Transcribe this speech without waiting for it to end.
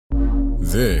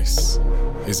This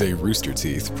is a Rooster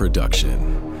Teeth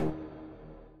production.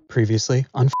 Previously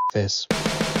on Face.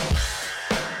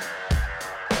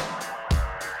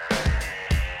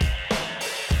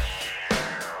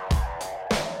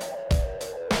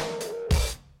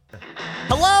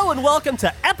 Hello and welcome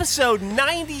to episode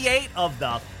 98 of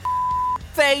the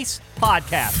Face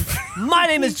Podcast. My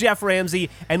name is Jeff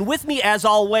Ramsey, and with me, as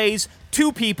always,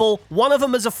 two people. One of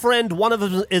them is a friend, one of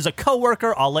them is a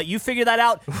coworker. I'll let you figure that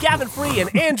out. Gavin Free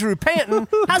and Andrew Panton.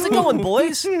 How's it going,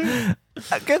 boys?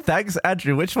 Good, thanks.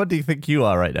 Andrew, which one do you think you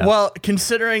are right now? Well,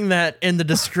 considering that in the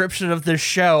description of this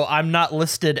show, I'm not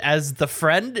listed as the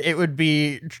friend, it would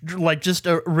be like just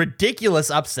a ridiculous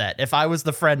upset if I was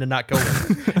the friend and not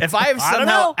coworker. If I have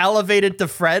somehow elevated to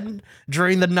friend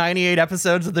during the 98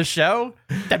 episodes of the show,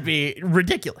 that'd be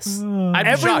ridiculous.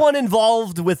 Everyone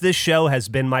involved with this show has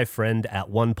been my friend at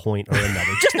one point or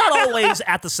another. Just not always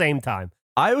at the same time.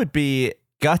 I would be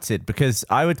gutted because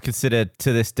I would consider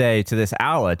to this day, to this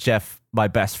hour, Jeff my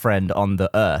best friend on the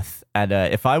earth. And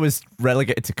if I was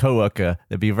relegated to coworker,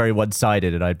 it'd be very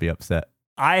one-sided and I'd be upset.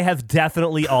 I have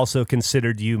definitely also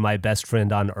considered you my best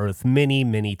friend on earth many,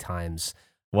 many times.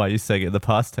 Why are you saying it in the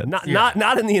past tense?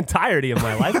 Not in the entirety of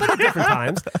my life, but at different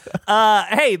times.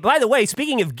 Hey, by the way,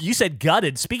 you said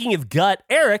gutted. Speaking of gut,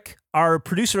 Eric, our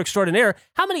producer extraordinaire,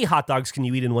 how many hot dogs can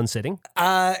you eat in one sitting?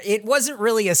 It wasn't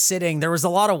really a sitting. There was a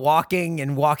lot of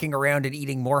walking around and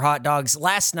eating more hot dogs.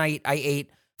 Last night, I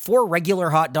ate 4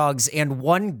 regular hot dogs and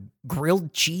 1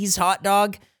 grilled cheese hot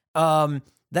dog. That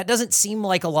doesn't seem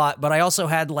like a lot, but I also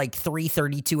had like 3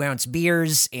 32-ounce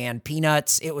beers and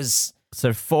peanuts. It was...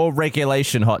 So 4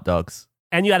 regulation hot dogs.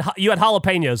 And you had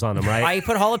jalapenos on them, right? I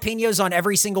put jalapenos on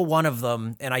every single one of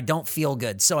them, and I don't feel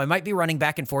good. So I might be running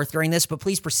back and forth during this, but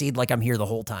please proceed like I'm here the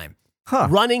whole time. Huh.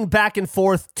 Running back and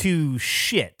forth to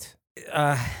shit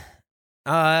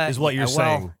is what you're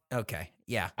saying. Okay,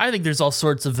 yeah. I think there's all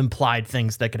sorts of implied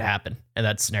things that could happen in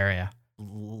that scenario.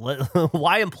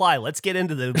 Why imply? Let's get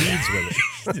into the weeds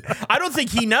with it. I don't think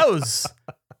he knows.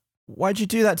 Why'd you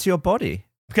do that to your body?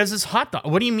 Because it's hot dog.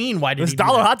 What do you mean? Why did It's he do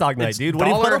dollar that? hot dog night, It's dude. What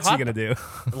else are you $1 going to do?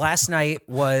 Last night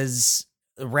was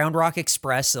Round Rock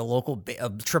Express, a local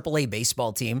AAA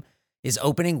baseball team, is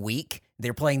opening week.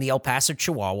 They're playing the El Paso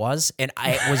Chihuahuas, and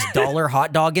it was dollar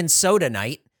hot dog and soda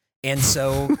night. And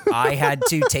so I had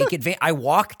to take advantage. I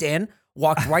walked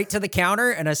right to the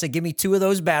counter, and I said, give me 2 of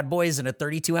those bad boys and a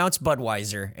 32-ounce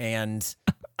Budweiser. And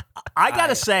I got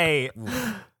to say...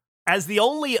 As the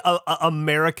only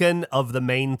American of the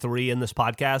main 3 in this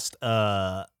podcast,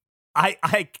 I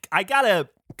gotta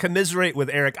commiserate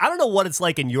with Eric. I don't know what it's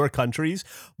like in your countries,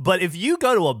 but if you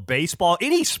go to a baseball,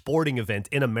 any sporting event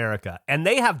in America, and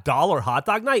they have dollar hot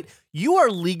dog night, you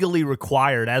are legally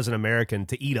required as an American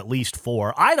to eat at least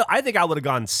 4. I think I would have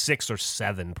gone 6 or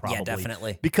 7 probably. Yeah,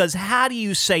 definitely. Because how do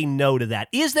you say no to that?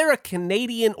 Is there a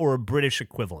Canadian or a British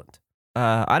equivalent?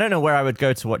 I don't know where I would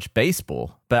go to watch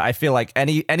baseball, but I feel like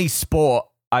any sport,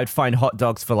 I'd find hot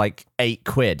dogs for like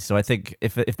 £8. So I think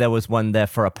if there was one there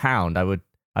for £1,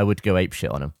 I would go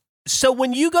apeshit on them. So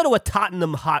when you go to a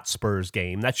Tottenham Hotspurs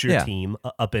game, that's your team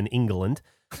up in England,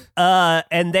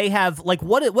 and they have like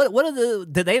what are the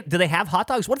do they have hot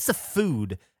dogs? What's the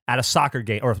food at a soccer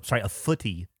game a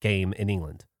footy game in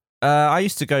England? I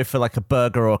used to go for like a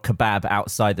burger or kebab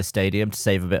outside the stadium to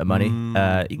save a bit of money.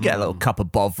 You get a little cup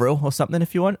of Bovril or something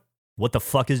if you want. What the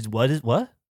fuck is what?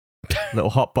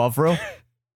 Little hot Bovril.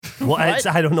 What?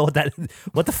 I don't know what that is.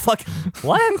 What the fuck?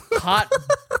 What? Hot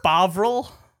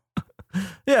Bovril?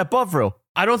 Yeah, Bovril.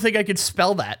 I don't think I could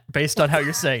spell that based on how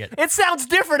you're saying it. It sounds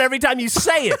different every time you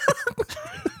say it.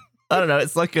 I don't know.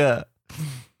 It's like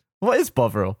what is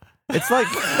Bovril? It's like...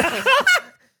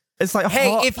 It's like hey,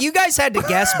 hot. if you guys had to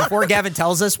guess before Gavin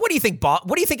tells us, what do you think?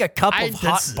 What do you think a cup of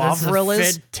hot Bovril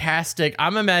is? Fantastic.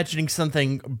 I'm imagining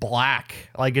something black,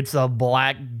 like it's a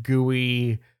black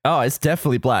gooey. Oh, it's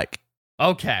definitely black.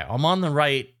 Okay, I'm on the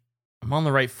right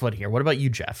foot here. What about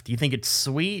you, Jeff? Do you think it's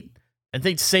sweet? I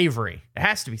think savory. It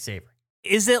has to be savory.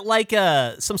 Is it like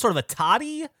some sort of a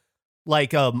toddy,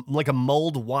 like a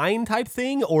mulled wine type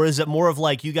thing, or is it more of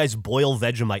like you guys boil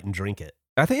Vegemite and drink it?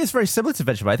 I think it's very similar to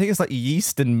Vegemite. I think it's like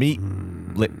yeast and meat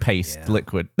paste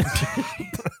liquid.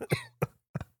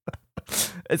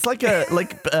 It's like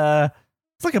a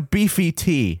beefy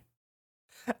tea.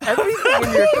 Everything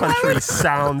in your country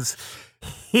sounds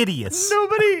hideous.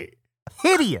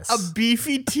 Hideous. A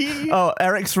beefy tea? Oh,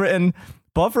 Eric's written,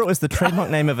 Bovril is the trademark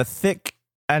name of a thick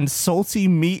and salty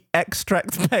meat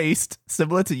extract paste,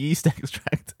 similar to yeast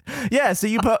extract. Yeah, so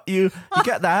you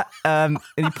get that, and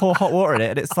you pour hot water in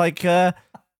it, and it's like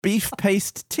beef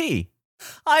paste tea.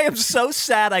 I am so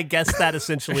sad I guessed that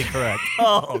essentially correct.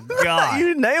 Oh, God.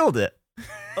 You nailed it.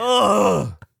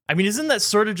 Ugh. I mean, isn't that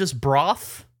sort of just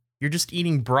broth? You're just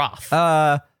eating broth.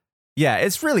 Yeah,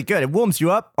 it's really good. It warms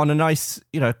you up on a nice,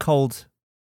 cold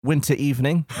winter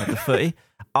evening at the footy.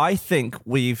 I think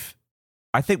we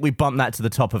bumped that to the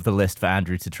top of the list for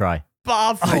Andrew to try.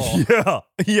 Bovril.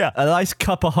 Yeah. A nice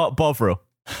cup of hot Bovril.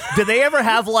 Did they ever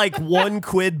have like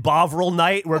 £1 Bovril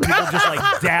night where people just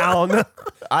like down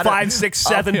 5, 6,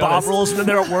 7 Bovrils and then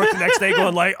they're at work the next day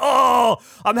going like, oh,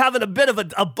 I'm having a bit of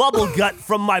a bubble gut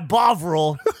from my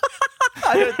Bovril.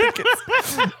 I don't think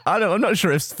I'm not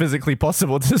sure it's physically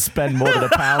possible to spend more than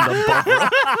 £1 on Bovril.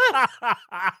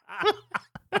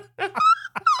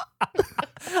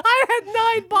 I had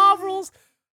 9 Bovrils.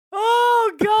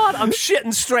 Oh, God. I'm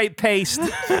shitting straight paste.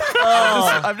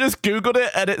 Oh. I've just Googled it,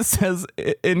 and it says,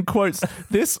 in quotes,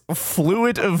 this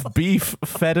fluid of beef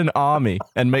fed an army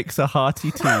and makes a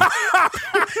hearty tea.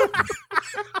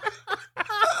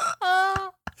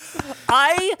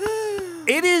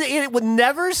 It would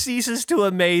never ceases to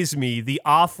amaze me the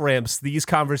off-ramps these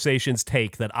conversations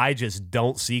take that I just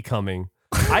don't see coming.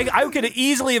 I could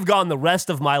easily have gone the rest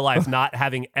of my life not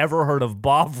having ever heard of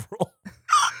Bovril.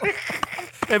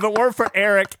 If it weren't for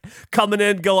Eric coming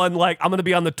in going like, I'm going to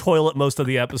be on the toilet most of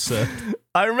the episode.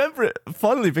 I remember it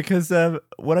fondly because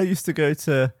when I used to go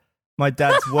to my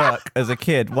dad's work as a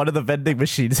kid, one of the vending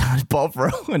machines had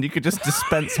Bovril, and you could just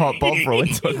dispense hot Bovril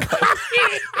into a cup.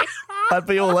 I'd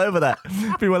be all over that.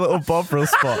 Be my little Bovril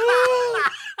spot.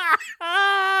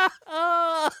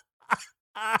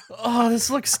 Oh, this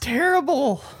looks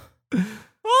terrible.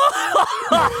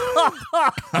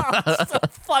 So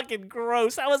fucking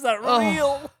gross. How is that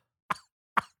real?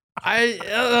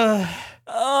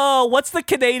 Oh, what's the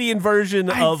Canadian version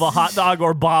of a hot dog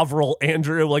or Bovril,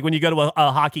 Andrew? Like when you go to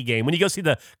a hockey game, when you go see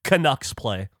the Canucks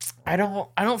play. I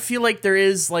don't feel like there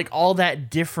is like all that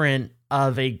different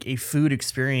of a food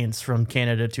experience from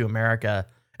Canada to America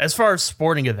as far as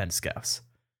sporting events goes.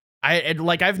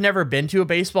 I've never been to a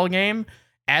baseball game.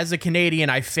 As a Canadian,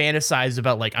 I fantasize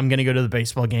about like, I'm going to go to the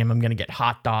baseball game. I'm going to get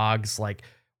hot dogs. Like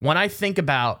when I think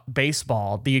about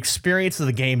baseball, the experience of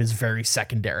the game is very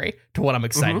secondary to what I'm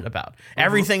excited about.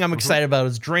 Everything I'm excited about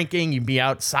is drinking. You be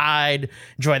outside,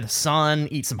 enjoy the sun,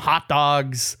 eat some hot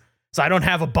dogs. So I don't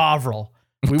have a Bovril.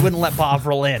 We wouldn't let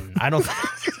Bovril in. I don't.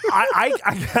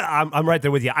 I'm right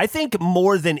there with you. I think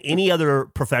more than any other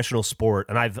professional sport,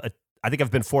 and I think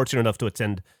I've been fortunate enough to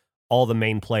attend all the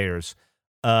main players.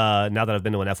 Now that I've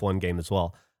been to an F1 game as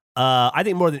well. I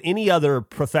think more than any other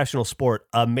professional sport,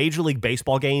 a Major League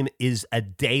Baseball game is a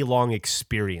day-long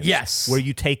experience. Yes. Where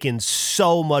you take in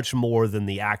so much more than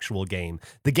the actual game.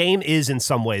 The game is, in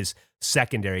some ways,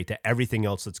 secondary to everything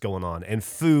else that's going on. And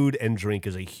food and drink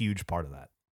is a huge part of that.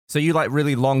 So you like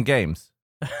really long games?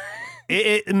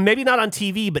 Maybe not on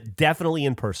TV, but definitely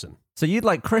in person. So you'd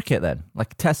like cricket then?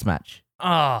 Like a test match?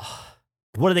 Oh.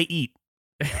 What do they eat?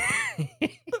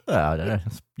 Well, I don't know.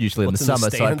 It's usually What's in the in the summer,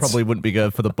 so I stands? probably wouldn't be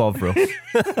going for the Bovril.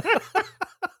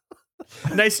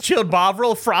 Nice chilled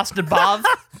Bovril, frosted Bov.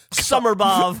 Summer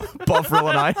Bob. Bovril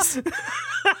and ice.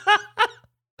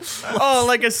 Oh,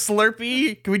 like a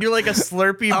Slurpee? Can we do like a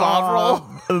Slurpee Bovril?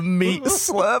 A meat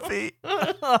Slurpee.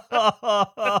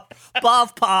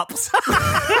 Bob Pops.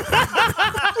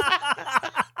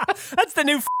 That's the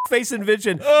new face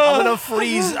invention. I'm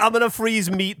gonna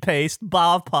freeze meat paste.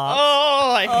 Bob Pops.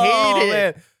 Oh, I hate it.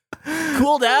 Man.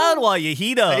 Cool down while you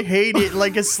heat up. I hate it.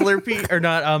 Like a Slurpee or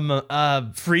not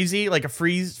freezy, like a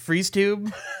freeze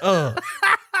tube. Ugh.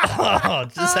 Oh,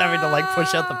 just having to like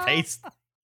push out the paste.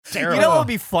 Terrible. You know what would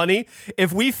be funny?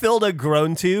 If we filled a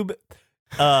grown tube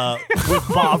with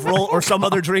Bovril or some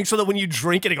other drink so that when you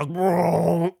drink it, it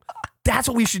goes. That's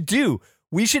what we should do.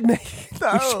 We should make.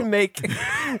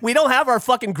 We don't have our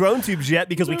fucking grown tubes yet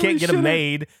because we can't get them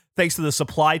made thanks to the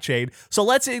supply chain. So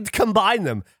let's combine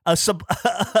them.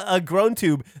 A grown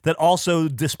tube that also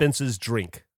dispenses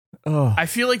drink. Oh. I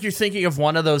feel like you're thinking of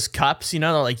one of those cups, you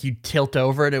know, like you tilt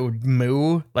over it, it would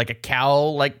moo like a cow,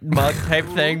 like mug type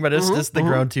thing, but it's just the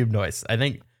grown tube noise. I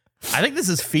think this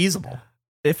is feasible.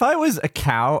 If I was a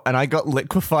cow and I got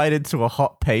liquefied into a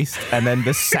hot paste and then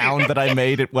the sound that I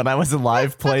made it when I was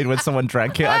alive played when someone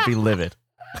drank it, I'd be livid.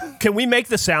 Can we make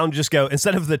the sound just go,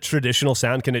 instead of the traditional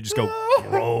sound, can it just go,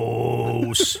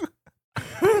 gross,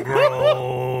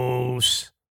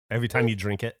 gross, every time you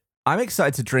drink it? I'm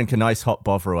excited to drink a nice hot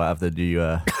Bovril out of the new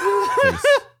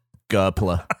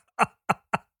Gerpler.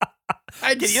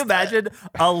 Can you imagine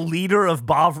a liter of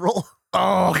Bovril?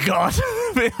 Oh, God.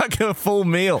 It'd be like a full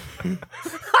meal.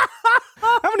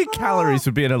 How many calories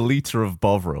would be in a liter of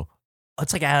Bovril?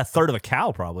 It's like a third of a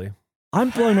cow, probably. I'm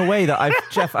blown away that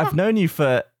Jeff, I've known you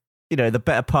for, the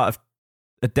better part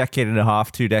of a decade and a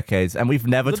half, 2 decades, and we've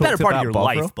never The talked better part about of your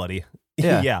Bovril. life, buddy.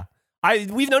 Yeah. yeah.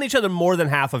 We've known each other more than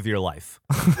half of your life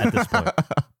at this point.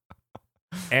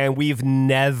 And we've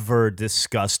never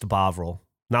discussed Bovril.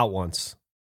 Not once.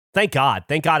 Thank God.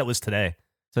 Thank God it was today.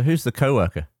 So who's the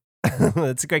coworker?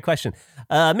 That's a great question.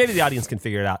 Maybe the audience can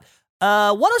figure it out.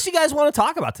 What else you guys want to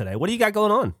talk about today? What do you got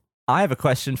going on? I have a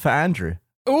question for Andrew.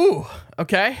 Ooh,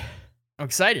 okay. I'm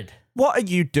excited. What are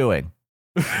you doing?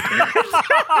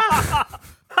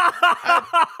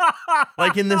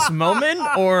 Like in this moment,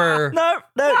 or No,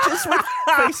 just with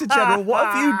Face in general. What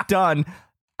have you done?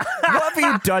 What have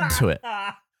you done to it?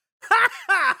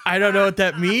 I don't know what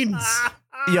that means.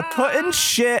 You're putting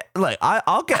shit. Like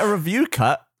I'll get a review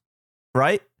cut,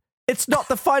 right? It's not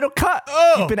the final cut.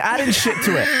 Oh. You've been adding shit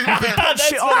to it. You've been putting That's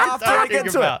shit on what I'm after I talking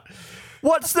get to about. it.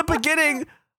 What's the beginning?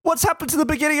 What's happened to the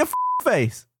beginning of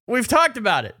Face? We've talked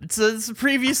about it. It's a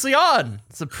previously on.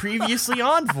 It's a previously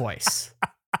on voice.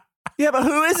 Yeah, but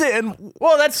who is it? And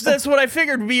Well, that's what I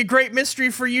figured would be a great mystery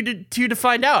for you to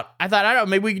find out. I thought, I don't know,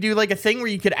 maybe we could do like a thing where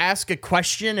you could ask a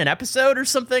question an episode or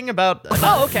something about.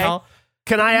 Oh, okay. you know.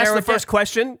 Can I ask Narrow the it down. first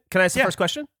question? Can I ask the Yeah. first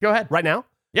question Go ahead. right now?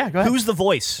 Yeah, go ahead. Who's the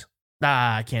voice?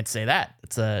 I can't say that.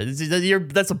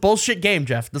 That's a bullshit game,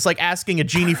 Jeff. That's like asking a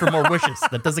genie for more wishes.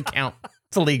 That doesn't count.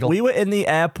 It's illegal. we were in the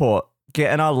airport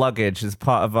getting our luggage as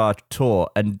part of our tour,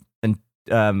 and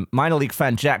minor league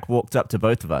fan Jack walked up to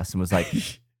both of us and was like,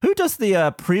 "Who does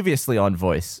the previously on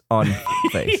voice on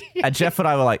Face?" And Jeff and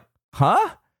I were like,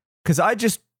 "Huh?" Because I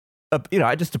just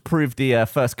approved the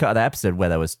first cut of the episode where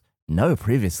there was no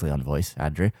previously on voice,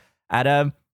 Andrew,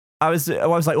 and I was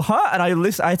like, "Huh?" And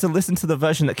I had to listen to the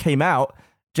version that came out.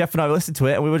 Jeff and I listened to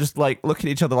it, and we were just like looking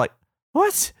at each other like,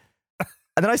 "What?"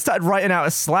 And then I started writing out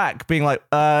a Slack being like,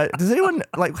 does anyone,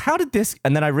 like, how did this?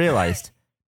 And then I realized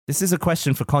this is a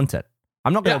question for content.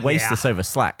 I'm not going to waste this over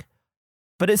Slack.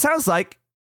 But it sounds like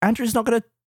Andrew's not going to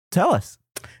tell us.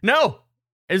 No,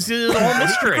 it's the whole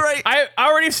mystery. Great. I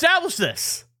already established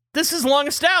this. This is long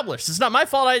established. It's not my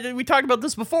fault. We talked about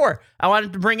this before. I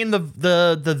wanted to bring in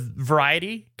the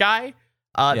variety guy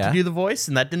to do the voice,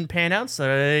 and that didn't pan out,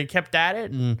 so I kept at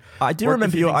it. And I do worked a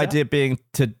remember few your things out. idea being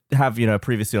to have,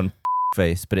 previously on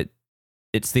Face, but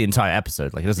it's the entire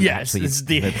episode. Like, it doesn't actually it's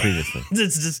the previously.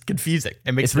 It's just confusing.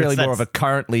 It makes It's really no more sense. of a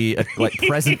currently,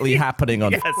 presently happening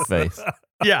on Yes. Face.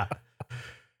 Yeah,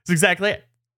 that's exactly it.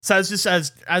 So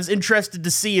I was interested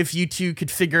to see if you two could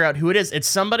figure out who it is. It's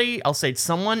somebody. I'll say it's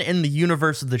someone in the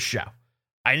universe of the show.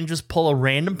 I didn't just pull a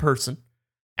random person.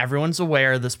 Everyone's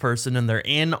aware of this person, and they're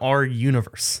in our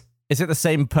universe. Is it the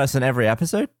same person every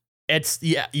episode?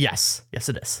 Yes,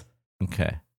 it is.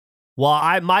 Okay. Well,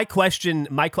 I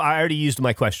already used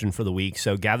my question for the week.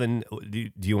 So, Gavin, do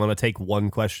you want to take one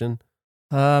question?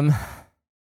 Yeah,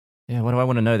 what do I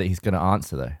want to know that he's going to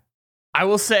answer, though? I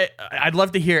will say I'd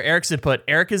love to hear Eric's input.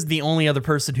 Eric is the only other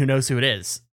person who knows who it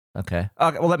is. Okay.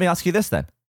 Well, let me ask you this then.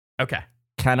 Okay.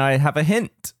 Can I have a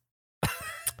hint?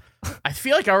 I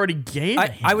feel like I already gave a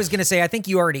hint. I was gonna say I think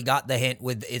you already got the hint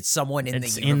with it's someone in,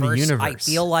 It's the in the universe. I universe.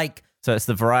 feel like So it's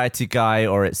the variety guy,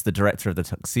 or it's the director of the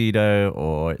tuxedo,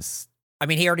 or it's... I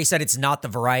mean he already said it's not the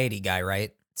variety guy,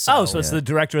 right? So it's the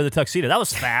director of the tuxedo. That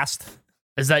was fast.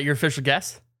 Is that your official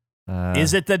guess?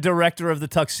 Is it the director of the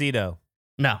tuxedo?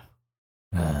 No.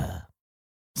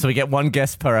 So we get one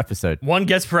guess per episode. One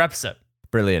guess per episode.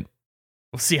 Brilliant.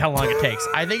 We'll see how long it takes.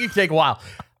 I think it could take a while.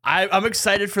 I'm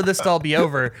excited for this to all be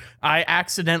over. I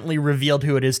accidentally revealed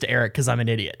who it is to Eric because I'm an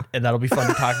idiot, and that'll be fun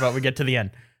to talk about when we get to the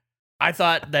end. I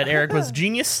thought that Eric was a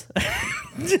genius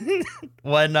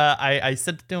when I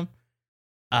sent it to him.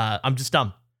 I'm just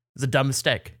dumb. It's a dumb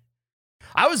mistake.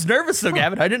 I was nervous though,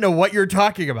 Gavin. I didn't know what you were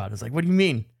talking about. I was like, what do you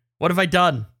mean? What have I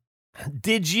done?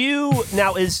 Did you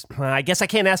now? I guess I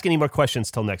can't ask any more questions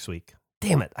till next week.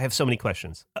 Damn it! I have so many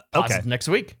questions. Pause Okay. it next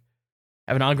week.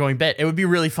 Have an ongoing bit. It would be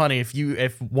really funny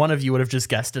if one of you would have just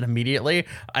guessed it immediately.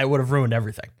 I would have ruined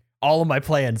everything. All of my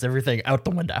plans, everything out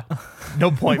the window.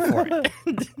 No point for it.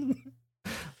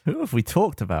 Who have we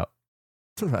talked about?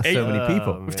 Talked about so many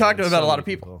people. We've talked about a lot of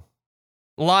people.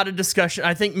 A lot of discussion.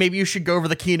 I think maybe you should go over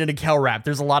the Keenan and Kel rap.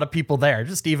 There's a lot of people there,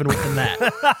 just even within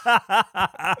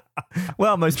that.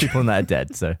 Well, most people in that are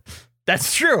dead, so...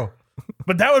 That's true.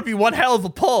 But that would be one hell of a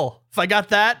pull. If I got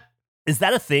that. Is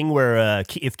that a thing where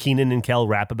if Keenan and Kel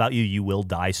rap about you, you will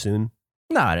die soon?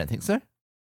 No, I don't think so.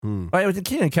 Hmm. Wait,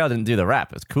 Keenan and Kel didn't do the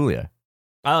rap. It was Coolio.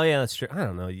 Oh yeah, that's true. I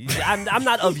don't know. I'm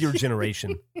not of your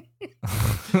generation.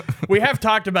 We have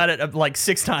talked about it like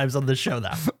 6 times on this show, though.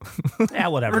 Yeah,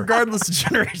 whatever. Regardless of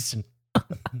generation.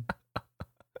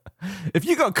 If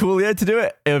you got Coolio to do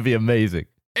it, it would be amazing.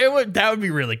 That would be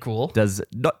really cool. Does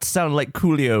not sound like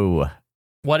Coolio.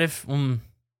 What if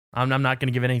I'm not going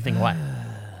to give anything away.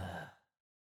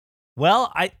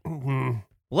 Well,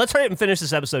 let's hurry up and finish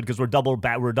this episode because we're double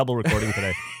recording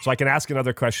today, so I can ask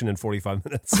another question in 45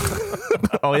 minutes.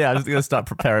 Oh yeah, I'm just gonna start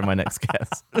preparing my next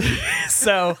guess.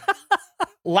 So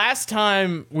last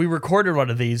time we recorded one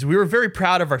of these, we were very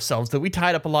proud of ourselves that we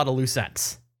tied up a lot of loose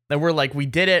ends. That we're like, we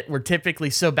did it. We're typically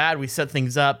so bad. We set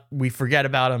things up. We forget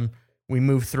about them. We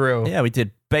move through. Yeah, we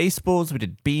did baseballs. We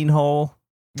did beanhole.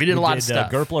 We did a lot of stuff.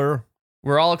 Gerpler.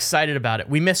 We're all excited about it.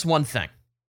 We miss one thing.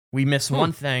 We miss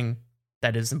one thing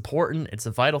that is important. It's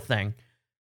a vital thing.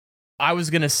 I was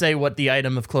going to say what the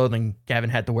item of clothing Gavin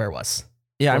had to wear was.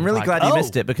 Yeah, I'm really glad you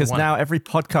missed it because one. now every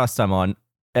podcast I'm on,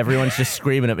 everyone's just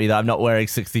screaming at me that I'm not wearing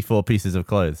 64 pieces of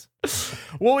clothes.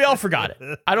 Well, we all forgot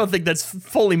it. I don't think that's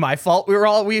fully my fault.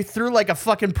 We threw like a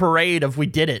fucking parade of we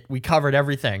did it. We covered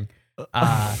everything.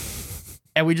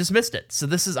 And we just missed it. So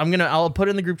I'll put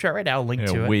it in the group chat right now, link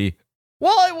to it.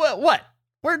 Well, what?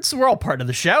 We're all part of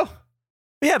the show.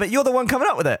 Yeah, but you're the one coming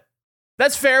up with it.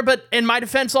 That's fair, but in my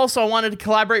defense, also, I wanted to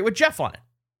collaborate with Jeff on it.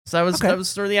 So that was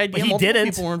sort of the idea. He didn't.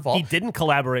 People were involved. He didn't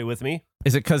collaborate with me.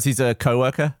 Is it because he's a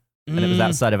coworker and it was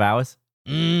outside of hours?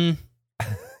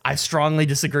 I strongly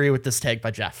disagree with this take by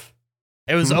Jeff.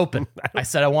 It was open. I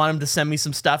said I want him to send me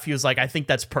some stuff. He was like, I think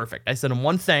that's perfect. I sent him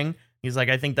one thing. He's like,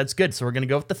 I think that's good. So we're going to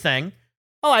go with the thing.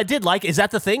 Oh, I did like it. Is that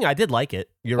the thing? I did like it.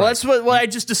 You're Well, right. that's what I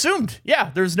just assumed.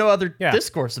 Yeah, there's no other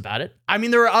discourse about it. I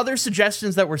mean, there were other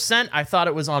suggestions that were sent. I thought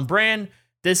it was on brand.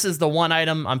 This is the one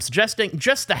item I'm suggesting.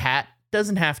 Just the hat.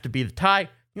 Doesn't have to be the tie.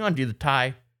 You want to do the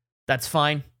tie, that's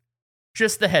fine.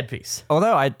 Just the headpiece.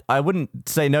 Although I wouldn't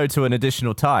say no to an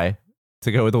additional tie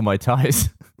to go with all my ties.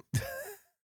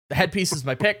 The headpiece is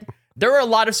my pick. There were a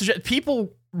lot of suggestions.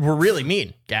 People were really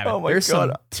mean, Gavin. Oh my There's God.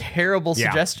 some terrible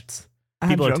suggestions.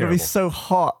 People are Andrew, I'm gonna be terrible. so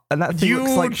hot, and that thing You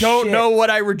looks like don't shit. know what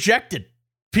I rejected.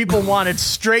 People wanted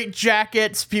straight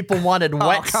jackets. People wanted come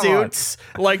on. wetsuits.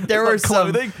 Like there were Like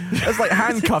some. clothing. It's like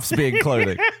handcuffs being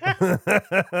clothing.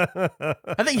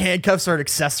 I think handcuffs are an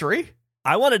accessory.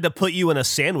 I wanted to put you in a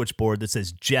sandwich board that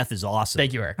says Jeff is awesome.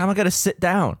 Thank you, Eric. How am I gonna sit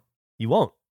down? You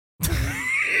won't.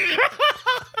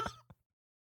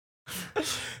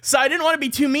 So I didn't want to be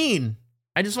too mean.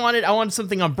 I wanted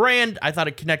something on brand. I thought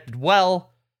it connected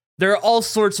well. There are all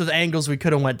sorts of angles we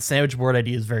could have went. Sandwich board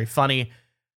idea is very funny.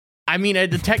 I mean,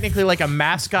 technically, like a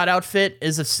mascot outfit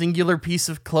is a singular piece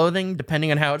of clothing,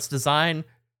 depending on how it's designed.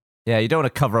 Yeah, you don't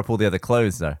want to cover up all the other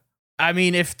clothes though. I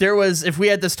mean, if we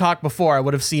had this talk before, I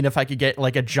would have seen if I could get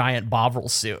like a giant Bovril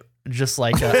suit, just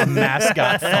like a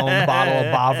mascot foam bottle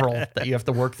of Bovril that you have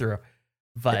to work through.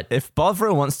 But If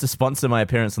Bovril wants to sponsor my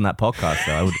appearance on that podcast,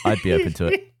 though, I'd be open to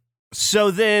it. So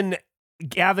then,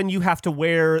 Gavin, you have to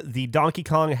wear the Donkey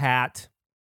Kong hat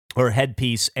or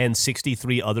headpiece and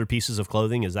 63 other pieces of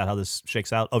clothing. Is that how this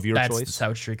shakes out of your that's choice? how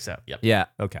it streaks out. Yep. Yeah.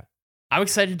 Okay. I'm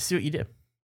excited to see what you do.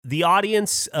 The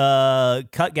audience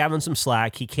cut Gavin some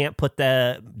slack. He can't put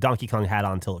the Donkey Kong hat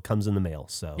on until it comes in the mail.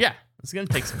 So Yeah, it's gonna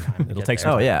take some time. to It'll get take there.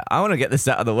 some Oh yeah, I want to get this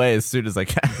out of the way as soon as I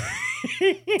can.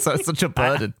 So it's such a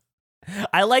burden.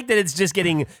 I like that it's just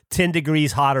getting 10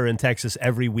 degrees hotter in Texas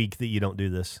every week that you don't do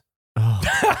this.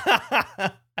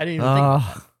 I didn't even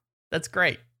think. That's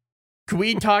great. Could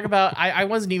we talk about? I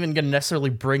wasn't even going to necessarily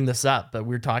bring this up, but we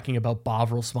were talking about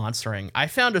Bovril sponsoring. I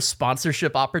found a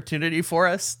sponsorship opportunity for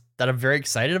us that I'm very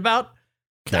excited about.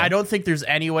 Okay. I don't think there's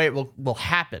any way it will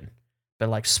happen, but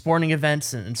like sporting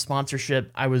events and sponsorship.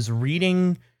 I was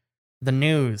reading the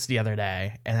news the other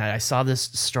day, and I saw this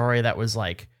story that was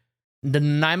like, the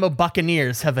Nanaimo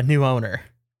Buccaneers have a new owner.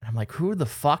 And I'm like, who the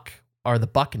fuck are the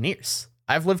Buccaneers?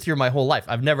 I've lived here my whole life.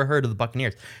 I've never heard of the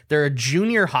Buccaneers. They're a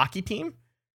junior hockey team.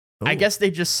 I guess they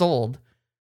just sold.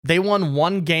 They won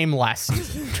one game last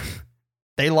season.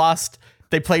 They lost.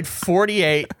 They played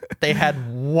 48. They had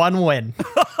one win.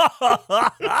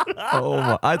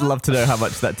 Oh, I'd love to know how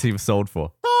much that team sold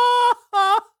for.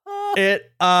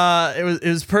 It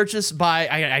was purchased by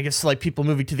I guess like people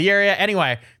moving to the area.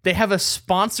 Anyway, they have a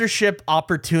sponsorship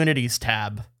opportunities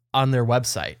tab on their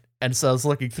website. And so I was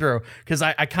looking through because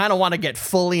I kind of want to get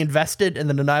fully invested in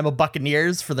the Nanaimo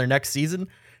Buccaneers for their next season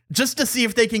just to see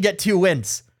if they can get 2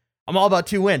 wins. I'm all about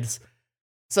 2 wins.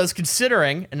 So I was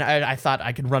considering, and I thought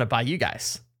I could run it by you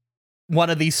guys, one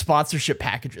of these sponsorship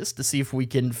packages to see if we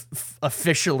can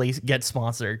officially get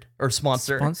sponsored or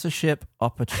sponsor. Sponsorship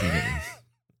opportunities.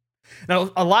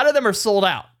 Now, a lot of them are sold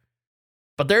out,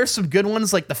 but there are some good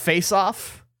ones like the Face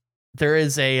Off. There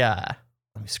is a,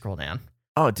 let me scroll down.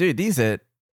 Oh, dude, these are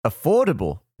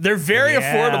affordable. They're very Yeah.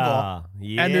 affordable,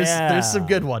 Yeah. and there's some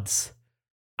good ones.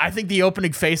 I think the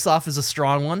opening Face Off is a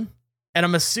strong one, and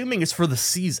I'm assuming it's for the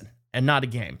season and not a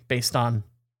game based on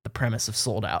the premise of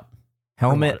sold out.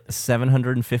 Helmet,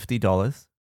 $750.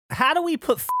 How do we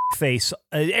put face?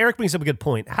 Eric brings up a good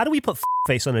point. How do we put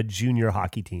face on a junior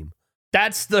hockey team?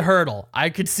 That's the hurdle. I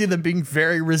could see them being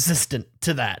very resistant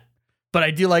to that. But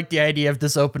I do like the idea of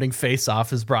this opening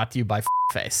face-off is brought to you by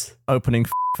Face. Opening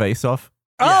face-off.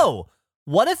 Oh,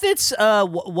 what if it's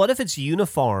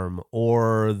Unifarm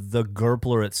or the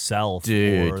Gerpler itself,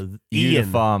 Dude, or Ian?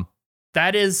 Unifarm.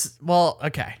 That is, well,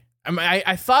 okay.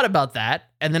 I thought about that,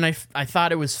 and then I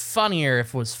thought it was funnier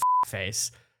if it was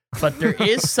Face. But there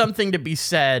is something to be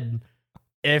said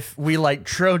if we like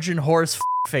Trojan horse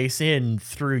Face in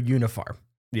through Unifarm.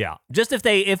 Yeah, just if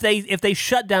they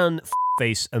shut down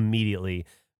face immediately,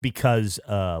 because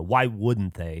why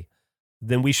wouldn't they?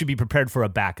 Then we should be prepared for a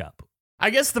backup. I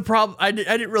guess the problem, I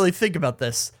didn't really think about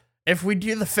this. If we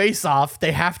do the face off,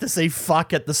 they have to say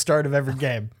fuck at the start of every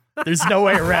game. There's no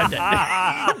way around it.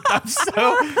 I'm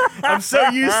so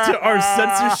used to our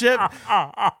censorship.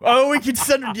 Oh, we can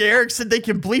send it to Eric said they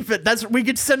can bleep it. We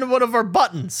could send them one of our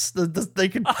buttons. They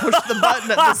can push the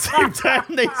button at the same time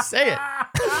they say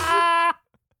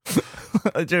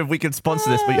it. We can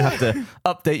sponsor this, but you have to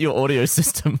update your audio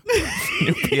system,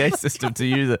 your PA system to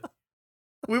use it.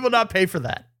 We will not pay for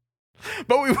that.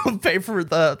 But we will pay for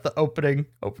the opening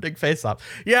face off.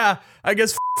 Yeah, I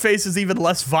guess face is even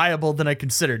less viable than I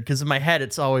considered, because in my head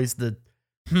it's always the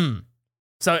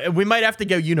So we might have to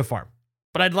go Unifarm.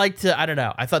 But I'd like to, I don't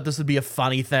know. I thought this would be a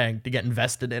funny thing to get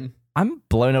invested in. I'm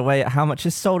blown away at how much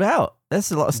is sold out. There's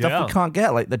a lot of stuff Yeah. we can't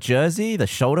get, like the jersey, the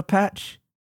shoulder patch,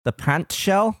 the pant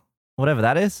shell, whatever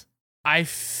that is. I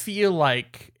feel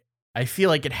like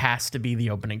it has to be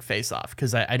the opening face-off,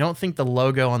 because I don't think the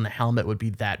logo on the helmet would be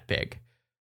that big.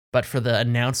 But for the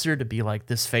announcer to be like,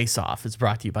 this face-off is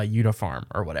brought to you by Unifarm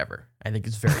or whatever, I think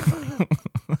it's very funny.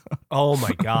 Oh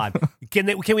my God!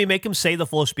 Can we make him say the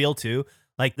full spiel too?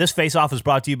 Like, this face-off is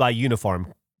brought to you by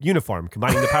Unifarm,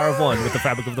 combining the power of one with the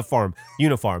fabric of the farm.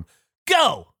 Unifarm,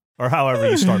 go! Or however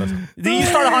you start it. Do you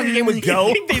start a hockey game with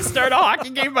go? They start a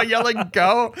hockey game by yelling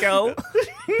go. Go.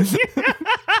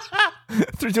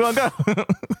 3, 2, 1, go.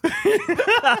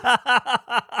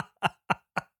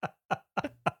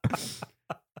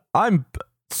 I'm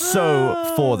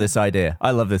so for this idea. I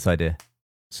love this idea.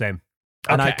 Same.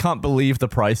 And I Okay. can't believe the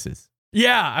prices.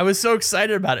 Yeah, I was so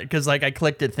excited about it because like I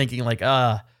clicked it thinking like,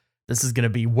 this is gonna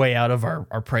be way out of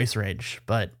our price range,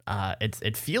 but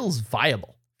it feels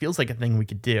viable. Feels like a thing we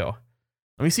could do.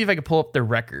 Let me see if I can pull up their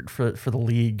record for the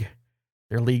league,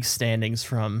 their league standings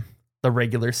from the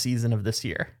regular season of this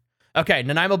year. Okay,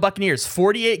 Nanaimo Buccaneers,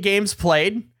 48 games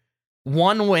played,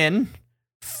 1 win,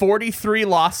 43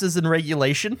 losses in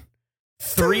regulation,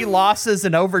 3 losses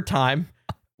in overtime,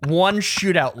 1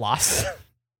 shootout loss.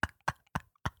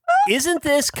 Isn't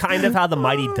this kind of how the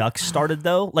Mighty Ducks started,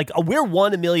 though? Like, we're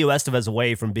one Emilio Estevez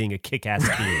away from being a kick-ass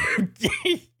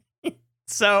team.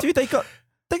 So, Dude, they got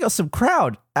some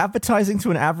crowd advertising to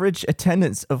an average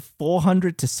attendance of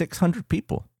 400 to 600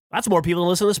 people. That's more people than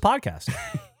listen to this podcast.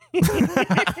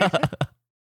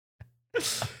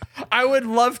 I would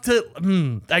love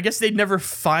to. I guess they'd never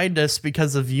find us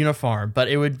because of Unifarm, but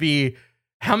it would be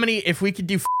how many? If we could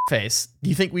do face, do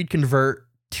you think we'd convert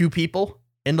 2 people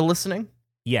into listening?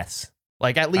 Yes.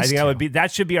 Like at least I think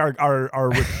that should be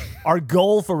our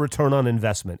goal for return on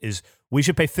investment is we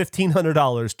should pay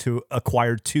 $1,500 to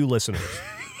acquire 2 listeners.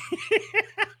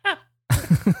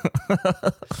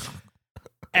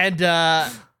 And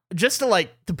just to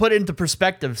put it into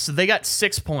perspective, so they got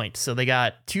 6 points. So they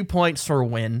got 2 points for a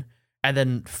win, and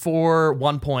then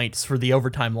 1 points for the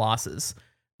overtime losses.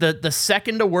 The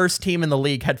second to worst team in the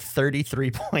league had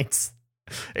 33 points.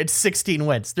 It's 16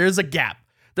 wins. There's a gap.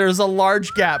 There's a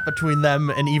large gap between them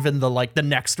and even the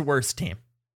next worst team.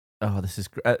 Oh, this is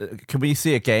can we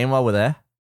see a game while we're there?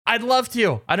 I'd love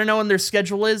to. I don't know when their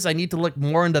schedule is. I need to look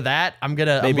more into that. I'm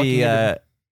Maybe looking into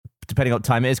depending on what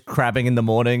time it is, crabbing in the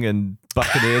morning and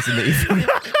Buccaneers in the evening.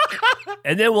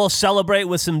 And then we'll celebrate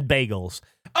with some bagels.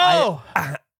 Oh,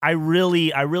 I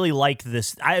really like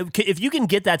this. If you can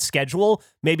get that schedule,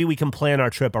 maybe we can plan our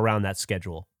trip around that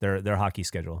schedule, their hockey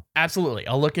schedule. absolutely.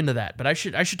 I'll look into that. But I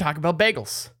should talk about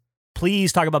bagels.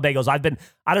 Please talk about bagels. I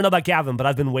don't know about Gavin, but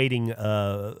I've been waiting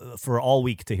for all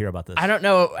week to hear about this. I don't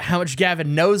know how much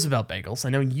Gavin knows about bagels. I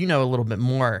know you know a little bit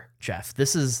more, Jeff.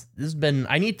 This has been.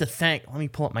 I need to thank. Let me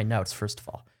pull up my notes first of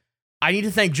all. I need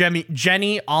to thank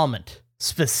Jenny Almond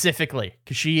specifically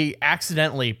because she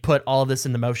accidentally put all of this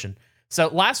into motion. So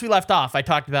last we left off, I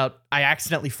talked about I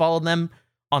accidentally followed them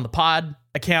on the pod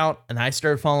account, and I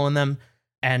started following them,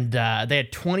 and they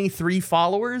had 23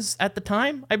 followers at the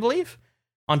time, I believe,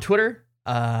 on Twitter.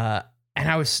 And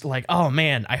I was like, oh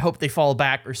man, I hope they fall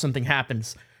back or something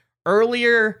happens.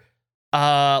 Earlier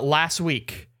last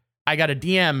week, I got a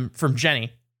DM from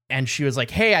Jenny, and she was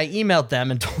like, hey, I emailed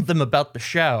them and told them about the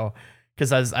show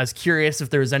because I was curious if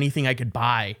there was anything I could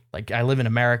buy. Like, I live in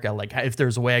America, like if there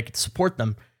was a way I could support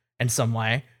them in some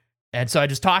way. And so I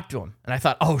just talked to them, and I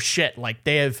thought, oh shit, like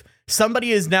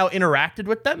somebody has now interacted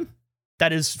with them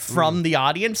that is from the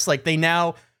audience. Like, they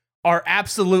now are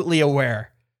absolutely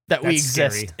aware that we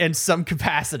exist scary. in some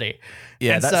capacity.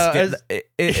 Yeah, And that's so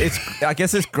it's. I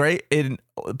guess it's great.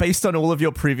 Based on all of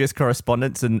your previous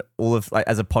correspondence and all of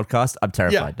as a podcast, I'm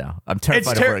terrified now. I'm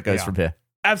terrified of where it goes from here.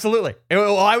 Absolutely.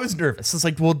 Well, I was nervous. It's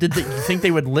like, well, you think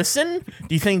they would listen?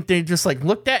 Do you think they just like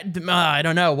looked at? I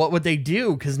don't know. What would they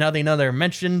do? Because now they know they're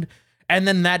mentioned. And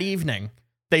then that evening,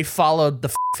 they followed the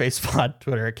FacePod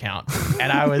Twitter account,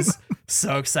 and I was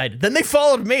so excited. Then they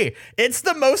followed me. It's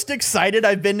the most excited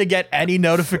I've been to get any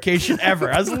notification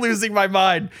ever. I was losing my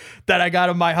mind that I got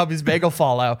a My Hubby's Bagel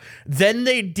follow. Then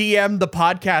they DM'd the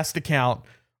podcast account,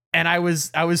 and I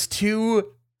was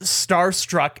too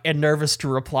starstruck and nervous to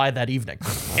reply that evening.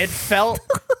 It felt,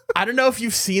 I don't know if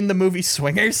you've seen the movie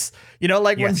Swingers, you know,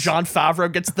 like when Jon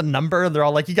Favreau gets the number and they're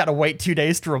all like, you got to wait 2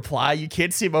 days to reply. You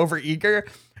can't seem over eager.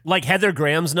 Like Heather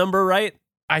Graham's number, right?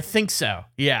 I think so.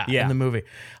 Yeah. In the movie.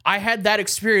 I had that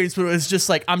experience, but it was just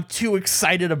like, I'm too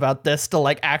excited about this to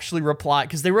like actually reply,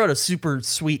 because they wrote a super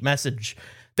sweet message.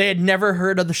 They had never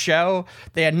heard of the show.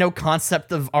 They had no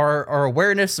concept of our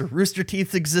awareness or Rooster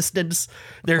Teeth's existence.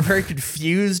 They're very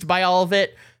confused by all of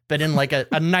it, but in like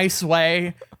a nice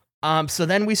way. So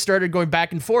then we started going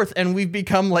back and forth, and we've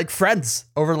become like friends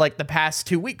over like the past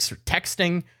 2 weeks, or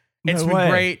texting. It's been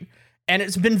great. And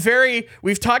it's been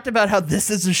we've talked about how this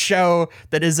is a show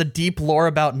that is a deep lore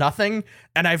about nothing.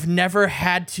 And I've never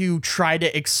had to try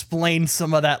to explain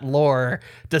some of that lore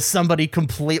to somebody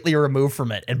completely removed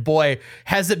from it. And boy,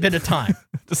 has it been a time.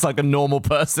 Just like a normal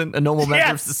person, a normal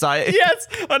member of society. Yes,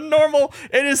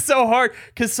 it is so hard.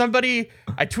 Because I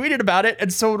tweeted about it,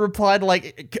 and someone replied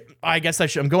like, I guess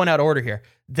I'm going out of order here.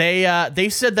 They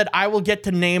said that I will get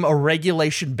to name a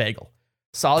regulation bagel.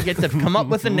 So I'll get to come up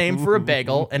with a name for a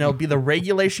bagel, and it'll be the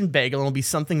regulation bagel, and it'll be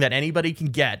something that anybody can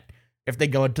get if they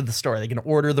go into the store. They can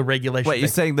order the regulation bagel. Wait, you're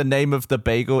saying the name of the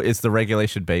bagel is the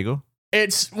regulation bagel?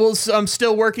 So I'm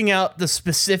still working out the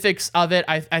specifics of it.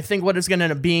 I think what it's going to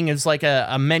end up being is like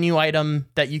a menu item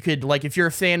that you could, like, if you're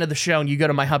a fan of the show and you go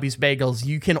to My Hubby's Bagels,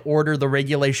 you can order the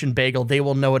regulation bagel. They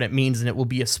will know what it means, and it will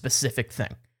be a specific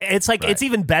thing. It's like it's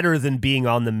even better than being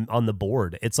on the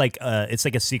board. It's like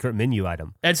a secret menu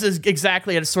item. It's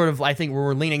exactly. It's sort of, I think, where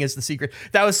we're leaning is the secret.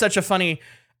 That was such a funny,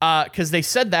 because they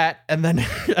said that, and then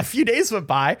a few days went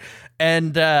by,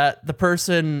 and the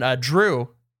person Drew,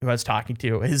 who I was talking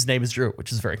to, his name is Drew,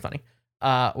 which is very funny,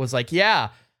 was like, yeah,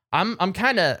 I'm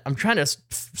trying to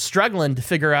struggling to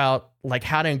figure out like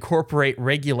how to incorporate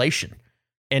regulation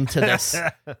into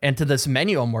this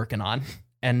menu I'm working on.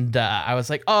 And I was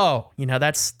like, oh,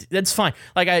 that's fine.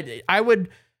 Like I would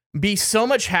be so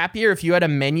much happier if you had a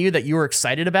menu that you were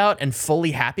excited about and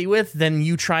fully happy with than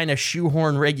you trying to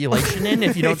shoehorn regulation in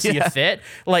if you don't see a fit.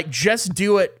 Like, just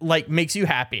do it like makes you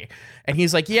happy. And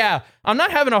he's like, yeah, I'm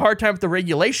not having a hard time with the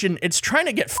regulation. It's trying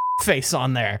to get face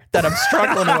on there that I'm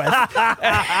struggling with.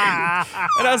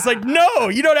 And I was like, no,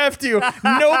 you don't have to.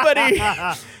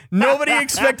 Nobody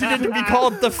expected it to be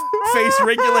called the face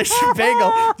regulation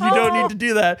bagel. You don't need to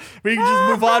do that. We can just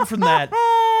move on from that.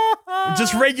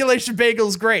 Just regulation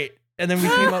bagel's great. And then we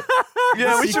came up.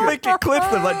 Yeah, we should make it clip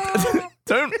them. Like,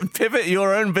 don't pivot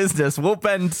your own business. We'll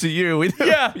bend to you. You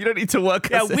don't need to work.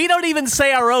 Yeah, we don't even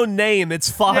say our own name. It's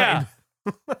fine. Yeah.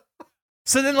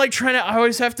 So then, like, I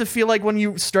always have to feel like when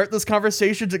you start those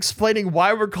conversations explaining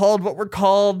why we're called what we're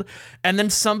called, and then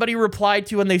somebody replied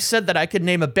to, and they said that I could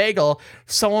name a bagel.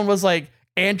 Someone was like,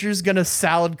 Andrew's gonna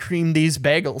salad cream these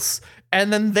bagels.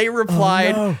 And then they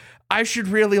replied, oh, no, I should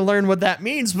really learn what that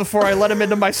means before I let him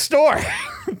into my store.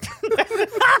 And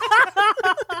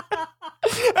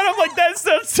I'm like, that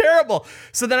sounds terrible.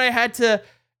 So then I had to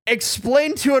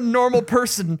explain to a normal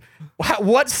person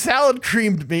what salad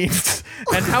creamed means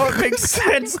and how it makes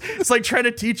sense. It's like trying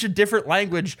to teach a different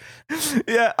language.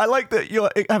 Yeah, I like that you're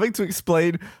having to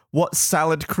explain what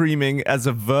salad creaming as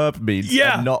a verb means,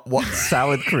 and not what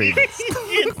salad cream is.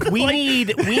 We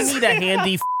need a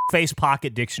handy face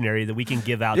pocket dictionary that we can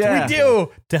give out to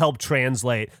help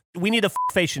translate. We need a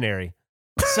facionary.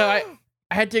 So I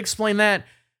had to explain that.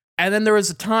 And then there was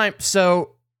a time,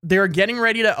 so they were getting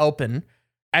ready to open,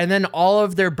 and then all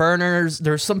of their burners,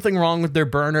 there's something wrong with their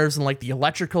burners, and like the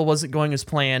electrical wasn't going as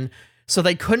planned, so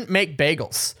they couldn't make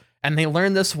bagels. And they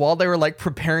learned this while they were like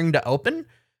preparing to open.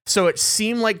 So it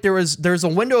seemed like there's a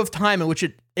window of time in which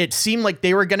it seemed like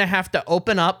they were going to have to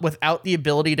open up without the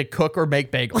ability to cook or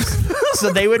make bagels.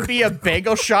 So they would be a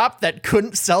bagel shop that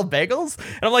couldn't sell bagels.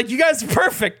 And I'm like, you guys are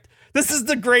perfect. This is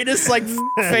the greatest like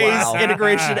phase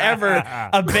integration ever.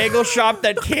 A bagel shop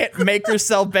that can't make or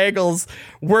sell bagels.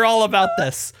 We're all about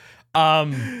this.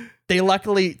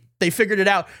 They figured it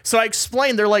out. So I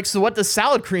explained, they're like, so what does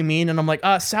salad cream mean? And I'm like,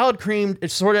 salad cream, it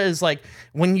sort of is like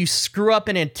when you screw up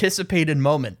an anticipated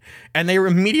moment. And they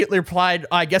immediately replied,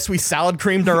 I guess we salad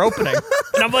creamed our opening.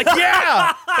 And I'm like,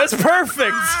 yeah, that's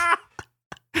perfect.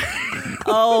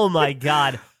 Oh my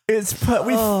God.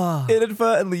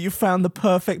 Inadvertently, you found the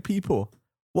perfect people.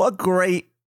 What a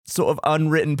great sort of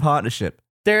unwritten partnership.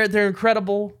 They're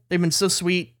incredible. They've been so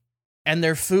sweet. And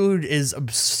their food is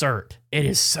absurd. It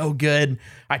is so good.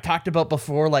 I talked about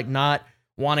before, like not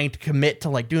wanting to commit to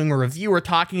like doing a review or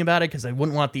talking about it because I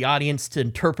wouldn't want the audience to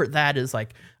interpret that as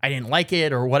like I didn't like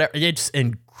it or whatever. It's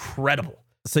incredible.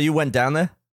 So you went down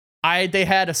there? They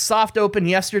had a soft open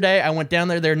yesterday. I went down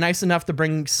there. They're nice enough to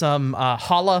bring some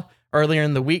challah earlier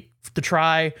in the week to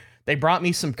try. They brought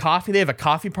me some coffee. They have a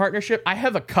coffee partnership. I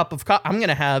have a cup of coffee. I'm going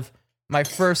to have my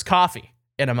first coffee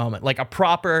in a moment, like a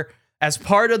proper, as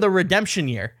part of the redemption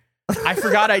year. I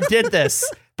forgot I did this,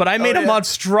 but I made a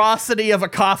monstrosity of a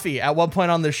coffee at one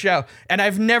point on the show, and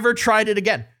I've never tried it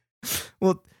again.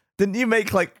 Well, didn't you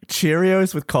make like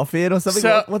Cheerios with coffee in or something?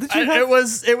 So what did you have?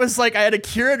 It was like I had a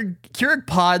Keurig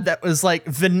pod that was like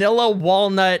vanilla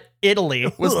walnut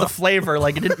Italy was the flavor.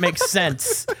 Like it didn't make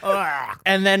sense.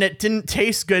 And then it didn't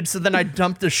taste good. So then I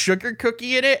dumped a sugar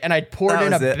cookie in it and I poured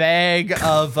in a bag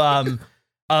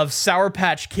of Sour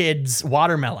Patch Kids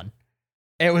watermelon.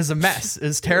 It was a mess. It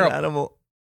was terrible. Animal.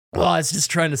 Well, I was just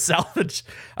trying to salvage.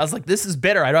 I was like, this is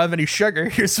bitter. I don't have any sugar.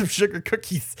 Here's some sugar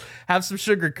cookies. Have some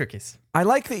sugar cookies. I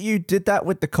like that you did that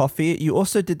with the coffee. You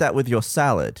also did that with your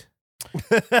salad.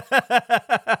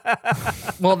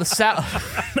 Well, the salad,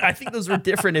 I think those were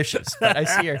different issues, but I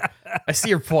see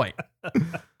your point.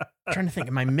 I'm trying to think,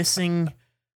 am I missing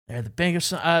the bagel,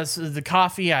 so the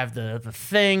coffee? I have the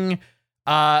thing.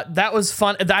 That was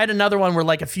fun. I had another one where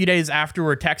like a few days after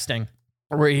we're texting,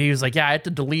 where he was like, yeah, I had to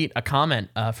delete a comment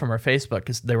from our Facebook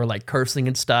because they were like cursing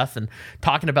and stuff and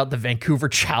talking about the Vancouver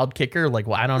child kicker. Like,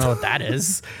 well, I don't know what that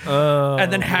is.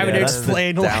 And then having to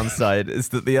explain. The downside is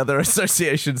that the other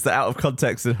associations that out of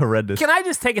context are horrendous. Can I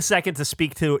just take a second to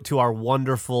speak to our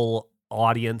wonderful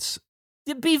audience?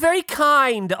 Be very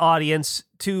kind, audience,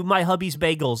 to My Hubby's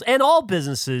Bagels and all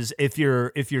businesses if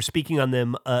you're speaking on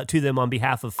them to them on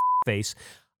behalf of Face.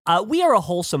 We are a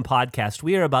wholesome podcast.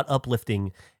 We are about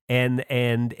uplifting and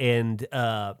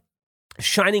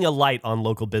shining a light on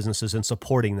local businesses and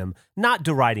supporting them, not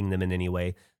deriding them in any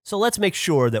way. So let's make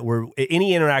sure that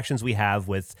any interactions we have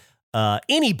with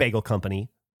any bagel company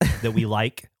that we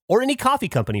like, or any coffee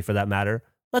company for that matter,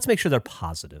 let's make sure they're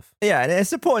positive. Yeah, and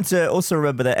it's important to also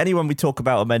remember that anyone we talk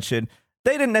about or mention,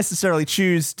 they didn't necessarily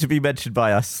choose to be mentioned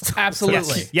by us.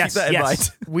 Absolutely. Yes. Keep that in mind.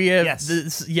 We have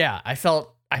this, yeah, I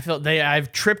felt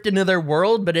I've tripped into their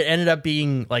world, but it ended up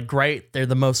being like great. They're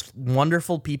the most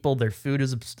wonderful people. Their food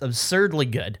is absurdly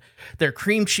good. Their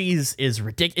cream cheese is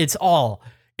ridiculous.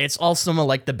 It's all some of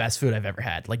like the best food I've ever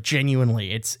had. Like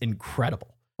genuinely, it's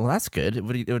incredible. Well, that's good. It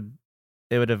would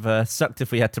have sucked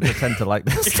if we had to pretend to like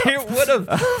this. It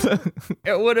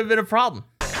would have been a problem.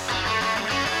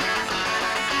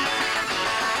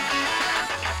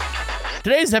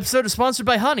 Today's episode is sponsored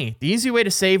by Honey, the easy way to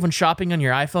save when shopping on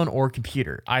your iPhone or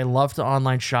computer. I love to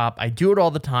online shop. I do it all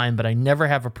the time, but I never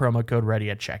have a promo code ready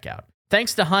at checkout.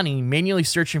 Thanks to Honey, manually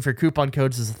searching for coupon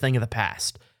codes is a thing of the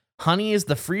past. Honey is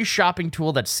the free shopping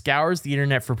tool that scours the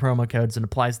internet for promo codes and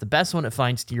applies the best one it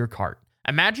finds to your cart.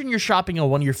 Imagine you're shopping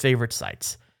on one of your favorite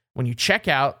sites. When you check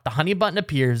out, the Honey button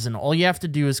appears and all you have to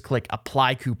do is click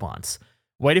Apply Coupons.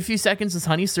 Wait a few seconds as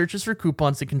Honey searches for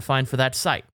coupons it can find for that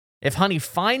site. If Honey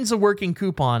finds a working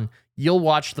coupon, you'll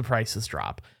watch the prices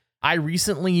drop. I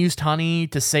recently used Honey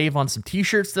to save on some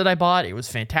t-shirts that I bought. It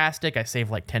was fantastic. I saved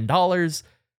like $10.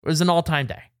 It was an all-time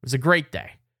day. It was a great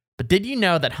day. But did you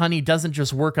know that Honey doesn't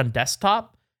just work on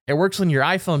desktop? It works on your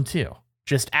iPhone too.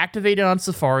 Just activate it on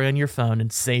Safari on your phone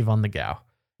and save on the go.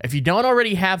 If you don't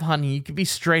already have Honey, you could be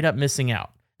straight up missing out.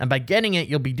 And by getting it,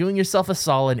 you'll be doing yourself a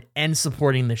solid and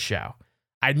supporting the show.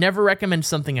 I'd never recommend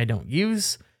something I don't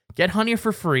use. Get Honey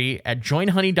for free at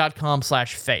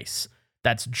joinhoney.com/face.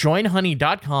 That's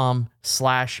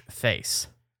joinhoney.com/face.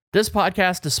 This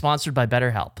podcast is sponsored by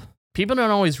BetterHelp. People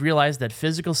don't always realize that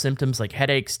physical symptoms like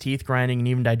headaches, teeth grinding, and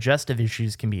even digestive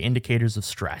issues can be indicators of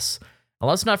stress. And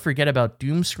let's not forget about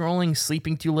doom scrolling,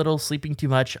 sleeping too little, sleeping too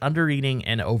much, undereating,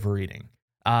 and overeating.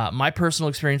 My personal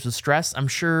experience with stress, I'm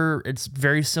sure it's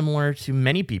very similar to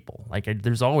many people. Like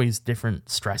there's always different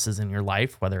stresses in your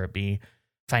life, whether it be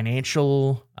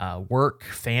financial, work,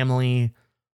 family,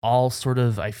 all sort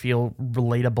of, I feel,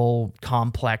 relatable,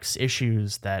 complex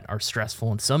issues that are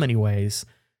stressful in so many ways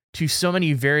to so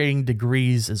many varying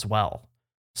degrees as well.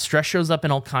 Stress shows up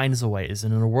in all kinds of ways,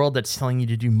 and in a world that's telling you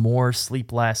to do more,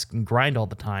 sleep less, and grind all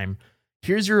the time,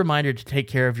 here's your reminder to take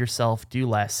care of yourself, do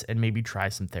less, and maybe try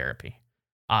some therapy.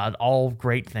 All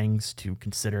great things to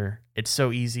consider. It's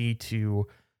so easy to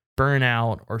burn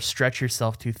out or stretch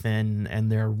yourself too thin,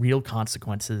 and there are real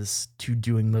consequences to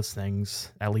doing those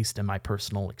things, at least in my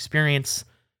personal experience.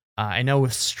 I know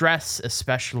with stress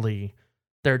especially,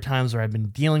 there are times where I've been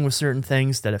dealing with certain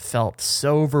things that have felt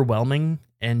so overwhelming,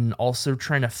 and also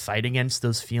trying to fight against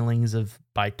those feelings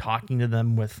by talking to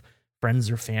them with friends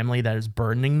or family that is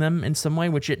burdening them in some way,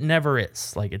 which it never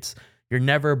is. Like you're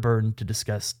never burdened to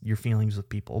discuss your feelings with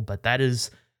people, but that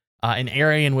is an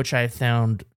area in which I have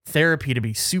found therapy to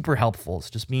be super helpful.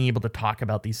 It's just being able to talk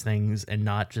about these things and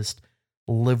not just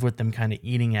live with them kind of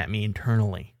eating at me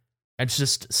internally. It's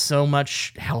just so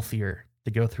much healthier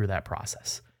to go through that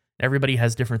process. Everybody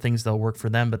has different things that'll work for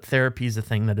them, but therapy is a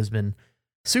thing that has been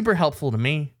super helpful to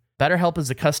me. BetterHelp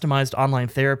is a customized online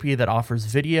therapy that offers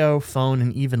video, phone,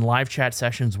 and even live chat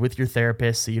sessions with your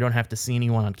therapist, so you don't have to see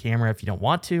anyone on camera if you don't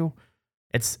want to.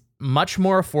 It's much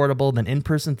more affordable than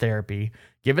in-person therapy.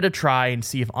 Give it a try and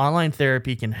see if online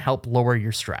therapy can help lower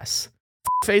your stress.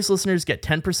 Face listeners get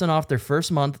 10% off their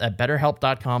first month at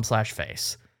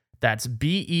betterhelp.com/face. That's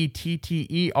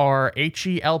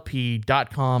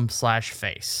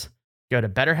BETTERHELP.com/face. Go to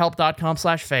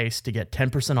betterhelp.com/face to get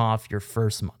 10% off your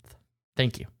first month.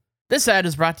 Thank you. This ad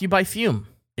is brought to you by Fume.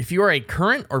 If you are a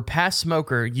current or past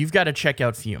smoker, you've got to check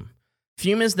out Fume.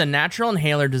 Fume is the natural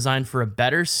inhaler designed for a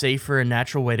better, safer, and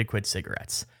natural way to quit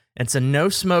cigarettes. It's a no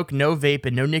smoke, no vape,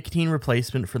 and no nicotine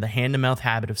replacement for the hand-to-mouth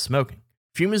habit of smoking.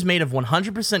 Fume is made of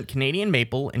 100% Canadian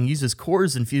maple and uses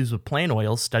cores infused with plant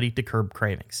oils studied to curb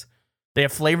cravings. They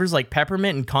have flavors like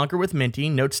peppermint and conquer with minty,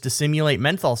 notes to simulate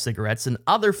menthol cigarettes, and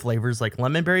other flavors like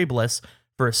lemon berry bliss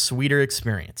for a sweeter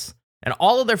experience. And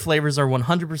all of their flavors are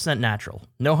 100% natural.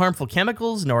 No harmful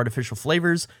chemicals, no artificial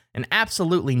flavors, and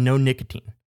absolutely no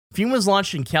nicotine. Fume was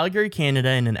launched in Calgary,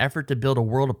 Canada in an effort to build a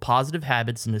world of positive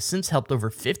habits and has since helped over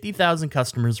 50,000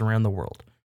 customers around the world.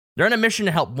 They're on a mission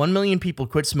to help 1 million people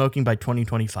quit smoking by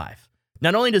 2025.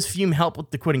 Not only does Fume help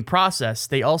with the quitting process,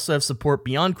 they also have support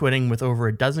beyond quitting with over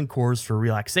a dozen cores for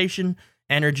relaxation,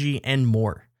 energy, and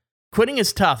more. Quitting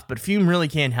is tough, but Fume really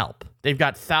can help. They've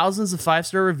got thousands of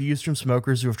 5-star reviews from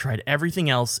smokers who have tried everything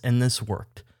else, and this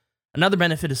worked. Another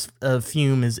benefit of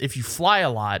Fume is if you fly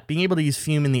a lot, being able to use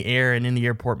Fume in the air and in the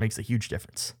airport makes a huge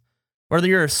difference. Whether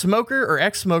you're a smoker or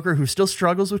ex-smoker who still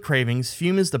struggles with cravings,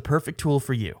 Fume is the perfect tool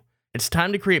for you. It's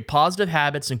time to create positive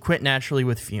habits and quit naturally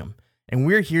with Fume, and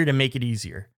we're here to make it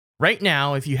easier. Right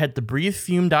now, if you head to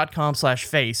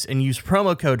breathefume.com/face and use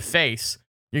promo code FACE,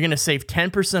 you're going to save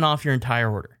 10% off your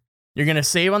entire order. You're going to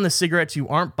save on the cigarettes you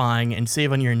aren't buying and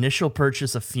save on your initial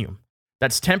purchase of Fume.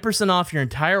 That's 10% off your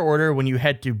entire order when you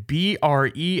head to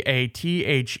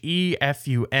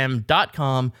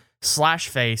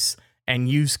breathefum.com/face and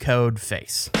use code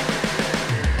FACE.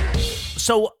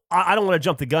 So I don't want to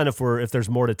jump the gun if there's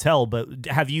more to tell, but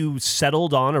have you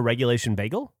settled on a regulation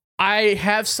bagel? I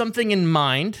have something in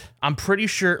mind. I'm pretty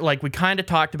sure, like, we kind of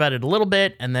talked about it a little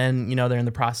bit, and then, they're in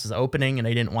the process of opening, and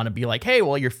I didn't want to be like, hey,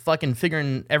 well, you're fucking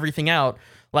figuring everything out.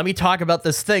 Let me talk about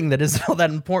this thing that isn't all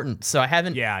that important. So I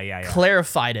haven't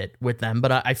clarified it with them,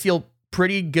 but I feel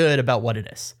pretty good about what it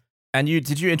is. And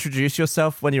did you introduce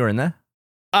yourself when you were in there?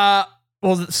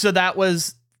 Well, so that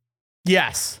was,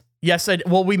 yes,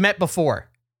 we met before.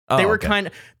 They were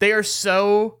they are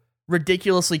so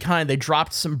ridiculously kind. They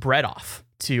dropped some bread off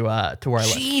to where I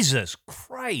live. Jesus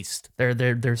Christ.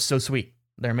 They're so sweet.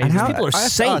 They're amazing. These people are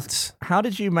saints. How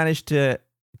did you manage to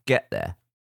get there?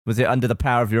 Was it under the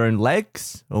power of your own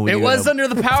legs? Or it was under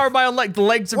the power of my own legs. The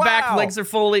legs are back. Legs are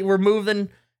fully. We're moving.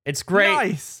 It's great.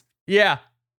 Nice. Yeah.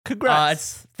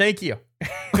 Congrats. Thank you.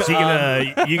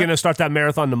 So you gonna start that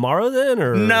marathon tomorrow then,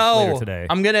 or later today?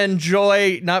 I'm gonna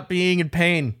enjoy not being in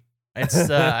pain. It's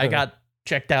I got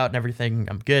checked out and everything.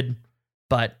 I'm good.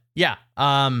 But yeah,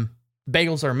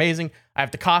 bagels are amazing. I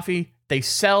have the coffee. They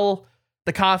sell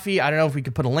the coffee. I don't know if we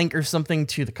could put a link or something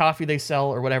to the coffee they sell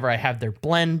or whatever. I have their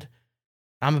blend.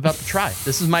 I'm about to try.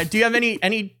 This is do you have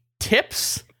any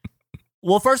tips?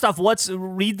 Well, first off,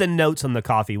 read the notes on the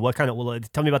coffee. What kind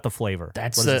of, tell me about the flavor.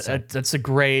 That's a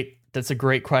great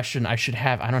question. I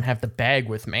don't have the bag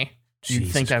with me. You'd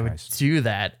think I would do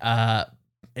that.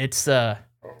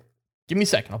 Give me a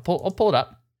second. I'll pull it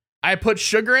up. I put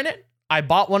sugar in it. I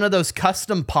bought one of those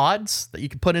custom pods that you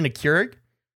can put in a Keurig.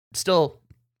 Still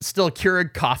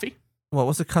Keurig coffee. What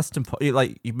was a custom pod?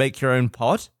 You make your own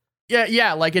pod?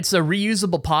 Yeah, like it's a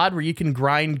reusable pod where you can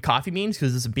grind coffee beans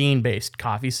because it's a bean-based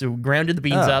coffee. So grounded the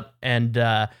beans up and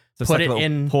So it's put like it a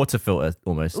in. portafilter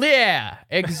almost. Yeah,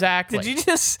 exactly. Did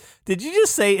you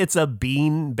just say it's a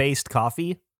bean-based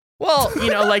coffee? Well,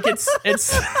 like it's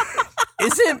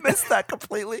Missed that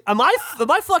completely. Am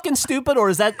I fucking stupid, or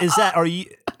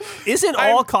isn't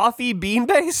all coffee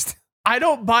bean-based? I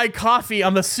don't buy coffee.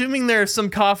 I'm assuming there are some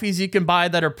coffees you can buy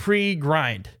that are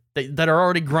pre-grind. That are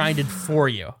already grinded for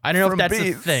you. I don't know if that's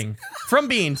a thing. From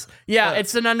beans. Yeah,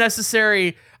 it's an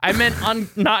unnecessary. I meant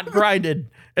not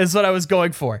grinded is what I was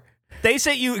going for. They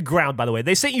sent you ground, by the way.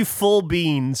 They sent you full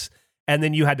beans, and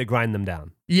then you had to grind them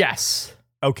down. Yes,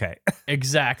 Okay.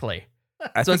 exactly.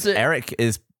 I So think it's Eric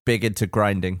is big into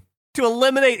grinding. To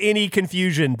eliminate any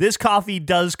confusion, this coffee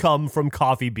does come from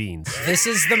coffee beans. This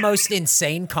is the most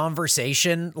insane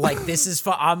conversation. Like, this is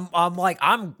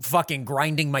I'm fucking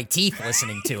grinding my teeth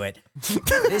listening to it.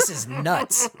 This is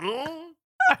nuts.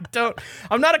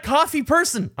 I'm not a coffee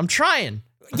person. I'm trying.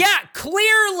 Yeah,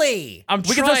 clearly. We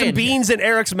can throw some beans in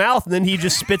Eric's mouth, and then he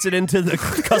just spits it into the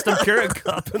custom Keurig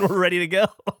cup, and we're ready to go.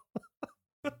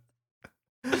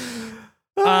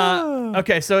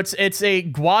 Okay, so it's a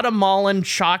Guatemalan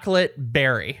chocolate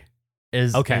berry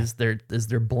is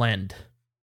their blend.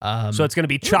 So it's going to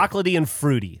be chocolatey and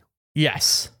fruity.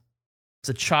 Yes, it's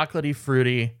a chocolatey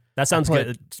fruity. That sounds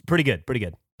good. It's pretty good. Pretty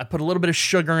good. I put a little bit of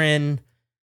sugar in,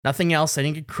 nothing else. I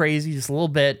didn't get crazy, just a little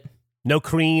bit. No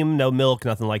cream, no milk,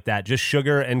 nothing like that. Just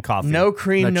sugar and coffee. No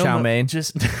cream, No chow mein.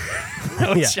 just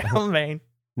no Yeah. chow mein.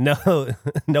 No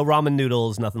ramen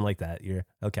noodles, nothing like that. You're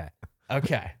okay.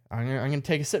 Okay, I'm gonna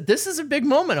take a sip. This is a big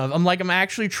moment. I'm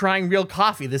actually trying real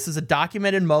coffee. This is a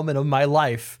documented moment of my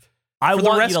life. I For the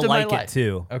want rest you to of my like it life.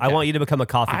 too. Okay. I want you to become a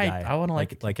coffee I guy. want to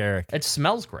like it. like Eric. It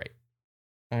smells great.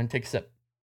 I'm gonna take a sip.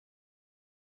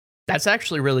 That's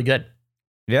actually really good.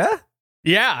 Yeah?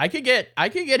 Yeah, I could get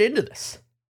into this.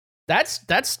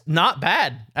 That's not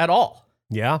bad at all.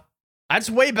 Yeah. That's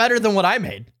way better than what I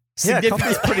made. Yeah,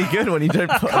 coffee's pretty good when you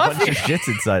don't put a bunch of shit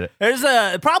inside it. There's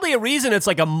probably a reason it's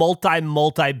like a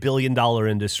multi-billion-dollar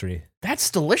industry.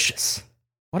 That's delicious.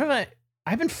 What have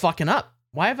I've been fucking up.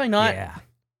 Why have I not? Yeah.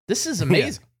 This is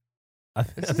amazing.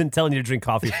 I've been telling you to drink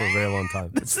coffee for a very long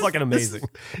time. It's fucking amazing.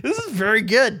 This is very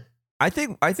good. I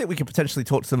think we could potentially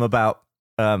talk to them about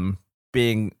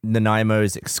being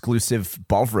Nanaimo's exclusive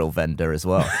Bovril vendor as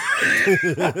well.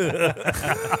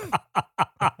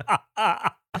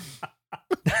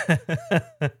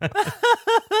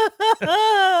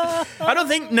 I don't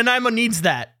think Nanaimo needs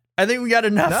that. I think we got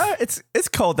enough. No, it's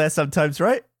cold there sometimes,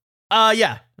 right?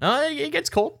 Yeah. It gets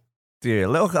cold.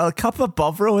 Dude, a cup of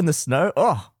Bovril in the snow.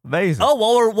 Oh, amazing. Oh,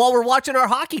 while we're watching our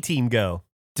hockey team go.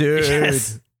 dude.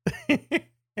 Yes.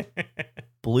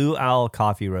 Blue Owl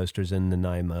Coffee Roasters in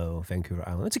Nanaimo, Vancouver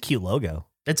Island. It's a cute logo.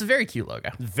 It's a very cute logo.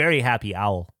 Very happy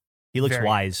owl. He looks Very.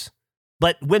 wise,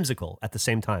 but whimsical at the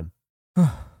same time.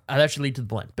 That should lead to the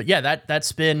blend. But yeah,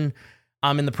 that's been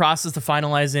in the process of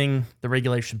finalizing the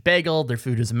Regulation Bagel. Their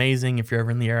food is amazing. If you're ever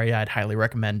in the area, I'd highly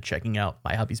recommend checking out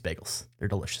My Hubby's Bagels. They're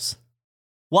delicious.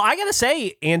 Well, I gotta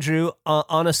say, Andrew,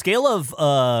 on a scale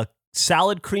of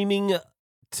salad creaming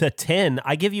to 10,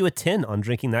 I give you a 10 on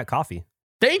drinking that coffee.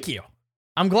 Thank you.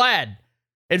 I'm glad.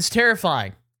 It's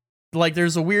terrifying. Like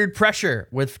there's a weird pressure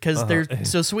because they're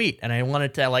so sweet, and I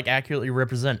wanted to like accurately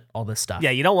represent all this stuff.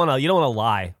 Yeah, you don't want to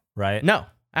lie, right? No,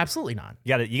 absolutely not.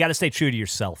 You gotta stay true to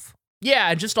yourself. Yeah,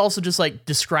 and just like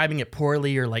describing it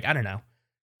poorly or like I don't know.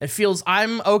 It feels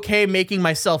I'm okay making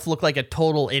myself look like a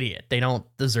total idiot. They don't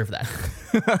deserve that.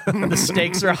 The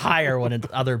stakes are higher when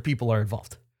other people are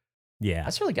involved. Yeah,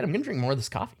 That's really good. I'm gonna drink more of this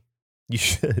coffee. you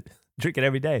should drink it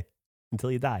every day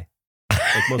until you die,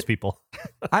 like most people.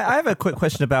 I have a quick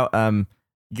question about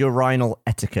urinal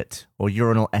etiquette or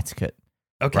urinal etiquette.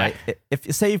 Okay. Right? If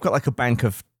say you've got like a bank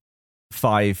of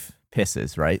 5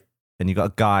 pisses, right? And you've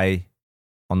got a guy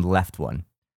on the left one.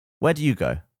 Where do you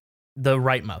go? The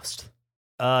rightmost.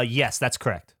 Yes, that's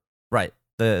correct. Right.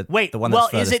 The Wait, one well,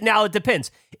 that's furthest. is it now? It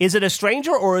depends. Is it a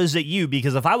stranger or is it you?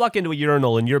 Because if I walk into a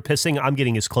urinal and you're pissing, I'm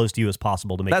getting as close to you as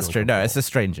possible to make. That's you true. No, it's uncomfortable. a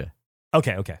stranger.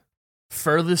 Okay.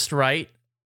 Furthest right,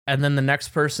 and then the next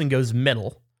person goes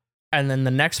middle, and then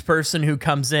the next person who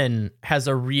comes in has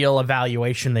a real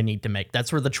evaluation they need to make.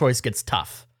 That's where the choice gets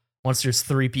tough. Once there's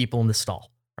 3 people in the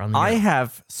stall. Or on the I urinal.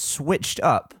 have switched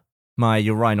up my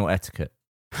urinal etiquette.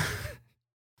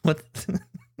 What? Okay.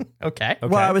 Okay.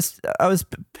 Well, I was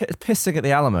pissing at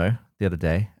the Alamo the other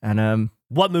day, and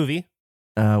What movie?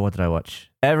 what did I watch?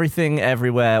 Everything,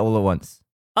 Everywhere, All at Once.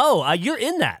 Oh, you're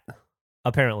in that,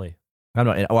 apparently. I'm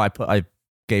not in. Oh, I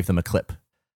gave them a clip.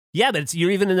 Yeah, but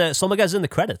you're even in the. Some guys in the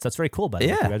credits. That's very cool, by the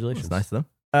way. Yeah, Congratulations. that's nice of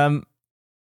them.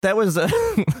 There was there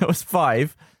was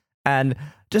 5, and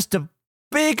just a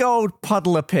big old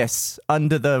puddle of piss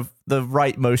under the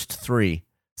rightmost 3.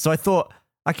 So I thought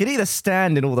I could either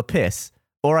stand in all the piss,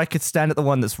 or I could stand at the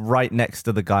one that's right next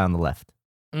to the guy on the left.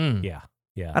 Yeah.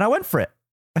 And I went for it.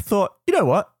 I thought, you know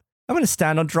what? I'm going to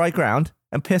stand on dry ground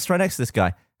and piss right next to this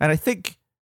guy. And I think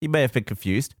you may have been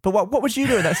confused, but what would you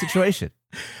do in that situation?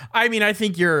 I mean, I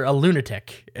think you're a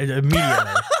lunatic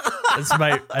immediately. That's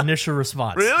my initial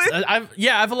response. Really? I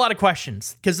have a lot of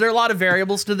questions because there are a lot of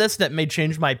variables to this that may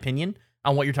change my opinion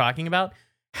on what you're talking about.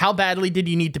 How badly did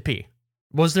you need to pee?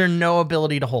 Was there no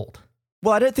ability to hold?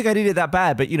 Well, I don't think I needed that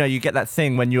bad, but you get that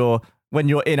thing when you're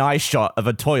in eye shot of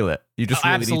a toilet, you just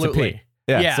really need to pee.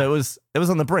 Yeah. So it was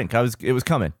on the brink. It was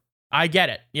coming. I get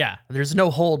it. Yeah. There's no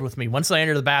hold with me. Once I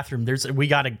enter the bathroom,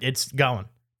 it's going.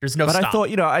 There's no stop. But I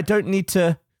thought, I don't need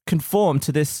to conform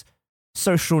to this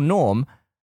social norm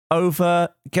over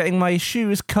getting my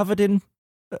shoes covered in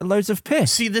loads of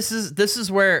piss. See, this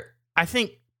is where I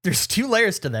think there's 2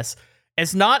 layers to this.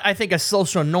 It's not, I think, a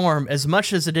social norm as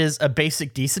much as it is a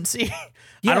basic decency.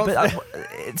 Yeah,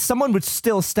 but someone would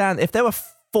still stand. If there were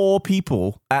 4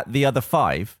 people at the other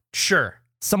 5, sure,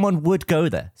 someone would go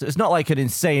there. So it's not like an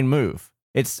insane move.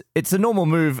 It's a normal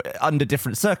move under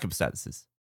different circumstances.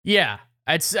 Yeah,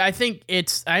 I understand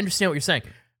what you're saying.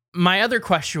 My other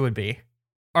question would be,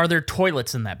 are there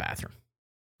toilets in that bathroom?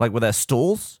 Like, were there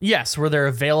stalls? Yes, were there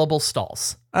available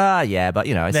stalls? Yeah, but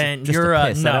it's then just you're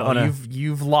a piss.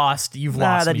 you've lost.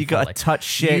 Then you got to touch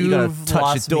shit. You got to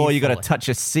touch a door. You got to touch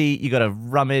a seat. You got to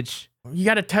rummage. You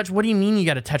got to touch. What do you mean? You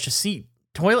got to touch a seat?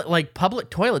 Public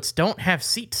toilets don't have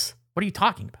seats. What are you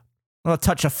talking about? Well,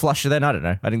 touch a flusher. Then I don't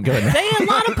know. I didn't go in there. A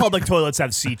lot of public toilets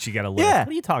have seats you got to lift. Yeah. What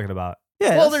are you talking about?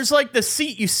 Yeah. Well, there's like the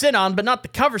seat you sit on, but not the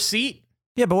cover seat.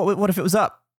 Yeah, but what if it was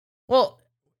up? Well,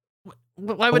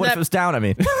 why would what that? if it was down? I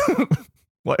mean,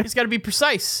 what? It's got to be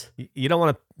precise. You don't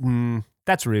want to.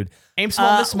 That's rude. Aim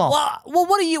small, miss small. Well,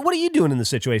 what are you doing in the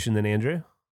situation then, Andrew?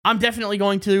 I'm definitely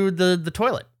going to the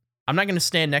toilet. I'm not going to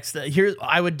stand next to here.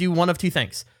 I would do one of 2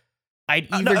 things. I'd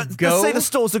either go. Let's say the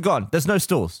stalls are gone. There's no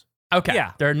stalls. Okay.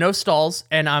 Yeah. There are no stalls,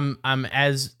 and I'm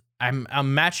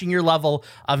matching your level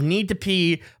of need to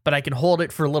pee, but I can hold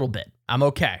it for a little bit. I'm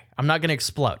okay. I'm not going to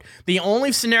explode. The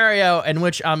only scenario in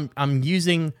which I'm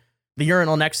using the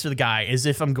urinal next to the guy is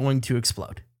if I'm going to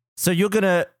explode. So you're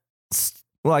gonna.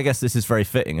 Well, I guess this is very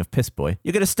fitting of Piss Boy.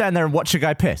 You're gonna stand there and watch a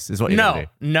guy piss. Is what you're gonna do?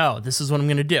 No. This is what I'm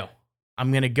gonna do.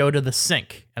 I'm gonna go to the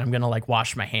sink and I'm gonna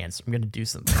wash my hands. I'm gonna do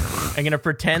something. I'm gonna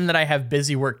pretend that I have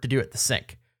busy work to do at the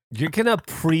sink. You're gonna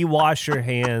pre-wash your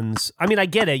hands. I mean, I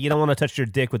get it. You don't want to touch your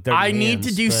dick with dirty hands. I need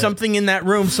to do something in that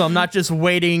room, so I'm not just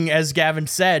waiting, as Gavin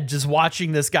said, just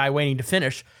watching this guy waiting to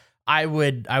finish. I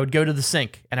would go to the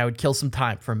sink and I would kill some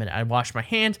time for a minute. I'd wash my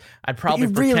hands. I'd probably but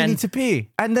you pretend. really need to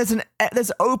pee, and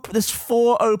there's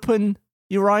 4 open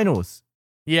urinals.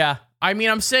 Yeah, I mean,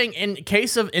 I'm saying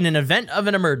in an event of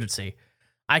an emergency,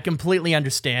 I completely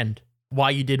understand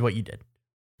why you did what you did,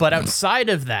 but outside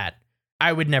of that,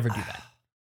 I would never do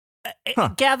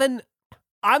that. Gavin,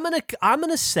 I'm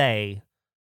gonna say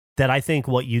that I think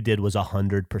what you did was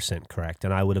 100% correct,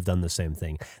 and I would have done the same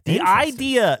thing. The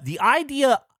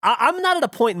idea. I'm not at a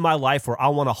point in my life where I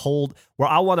want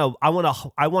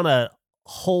to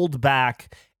hold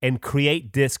back and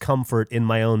create discomfort in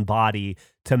my own body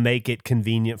to make it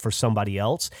convenient for somebody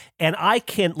else. And I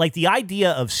can, the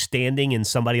idea of standing in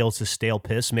somebody else's stale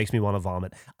piss makes me want to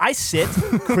vomit. I sit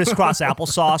crisscross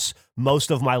applesauce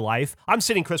most of my life. I'm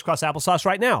sitting crisscross applesauce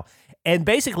right now. And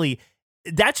basically,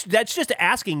 that's just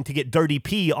asking to get dirty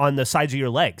pee on the sides of your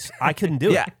legs. I couldn't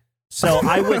do it. So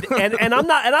I would, and I'm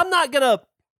not gonna.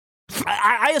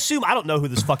 I assume I don't know who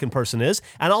this fucking person is,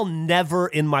 and I'll never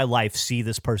in my life see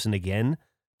this person again,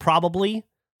 probably.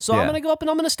 So I'm gonna go up and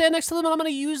I'm gonna stand next to them and I'm gonna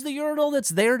use the urinal that's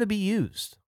there to be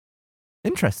used.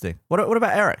 Interesting. What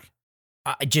about Eric?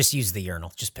 Just use the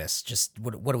urinal. Just piss. Just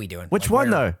what are we doing? Which one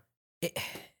though?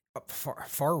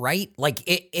 Far right.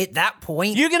 At that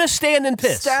point, you're gonna stand and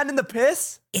piss. Stand in the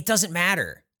piss? It doesn't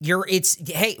matter.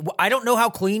 Hey, I don't know how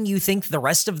clean you think the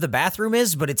rest of the bathroom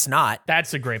is, but it's not.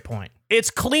 That's a great point. It's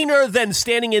cleaner than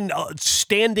standing in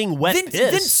standing wet piss.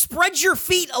 Then spread your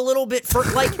feet a little bit for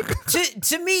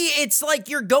to me, it's like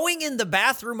you're going in the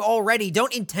bathroom already.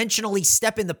 Don't intentionally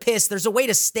step in the piss. There's a way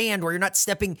to stand where you're not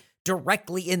stepping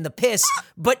directly in the piss,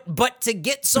 but to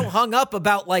get so hung up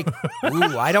about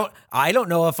ooh, I don't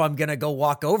know if I'm gonna go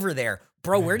walk over there.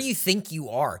 Bro, where do you think you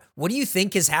are? What do you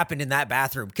think has happened in that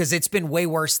bathroom? Because it's been way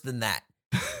worse than that.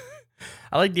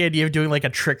 I like the idea of doing like a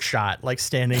trick shot, like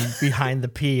standing behind the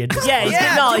pee and just Yeah, do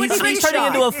a he's trick turning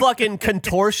shot. into a fucking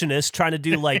contortionist trying to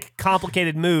do like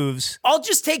complicated moves. I'll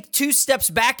just take 2 steps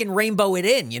back and rainbow it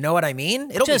in. You know what I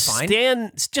mean? It'll Just be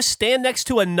fine. stand next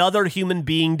to another human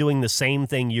being doing the same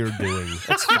thing you're doing.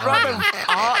 That's You'd rather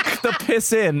arc the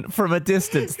piss in from a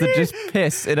distance than just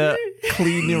piss in a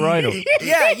clean urinal.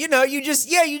 Yeah,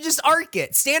 you just arc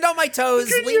it. Stand on my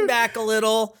toes, lean back a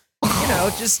little.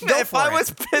 Just go If for I it.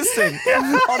 was pissing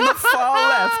on the far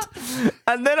left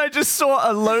and then I just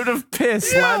saw a load of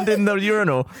piss land in the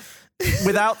urinal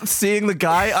without seeing the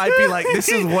guy, I'd be like, this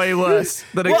is way worse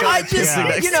than a guy I just, pissing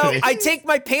next to me. I take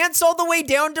my pants all the way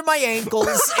down to my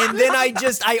ankles, and then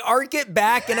I arc it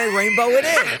back and I rainbow it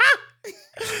in.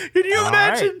 Can you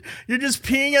imagine? You're just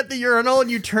peeing at the urinal and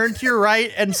you turn to your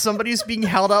right and somebody's being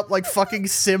held up like fucking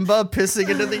Simba pissing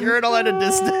into the urinal at a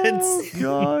distance.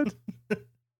 God.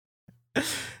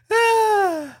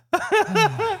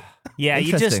 Yeah,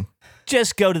 you Interesting.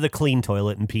 just go to the clean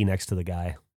toilet and pee next to the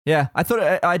guy. Yeah, I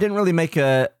thought I didn't really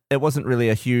it wasn't really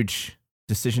a huge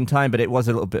decision time, but it was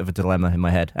a little bit of a dilemma in my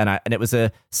head. And it was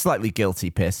a slightly guilty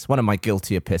piss. One of my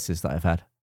guiltier pisses that I've had.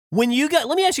 Let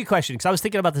me ask you a question, because I was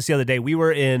thinking about this the other day. We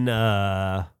were in,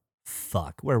 where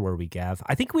were we, Gav?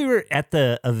 I think we were at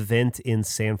the event in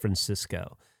San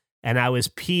Francisco, and I was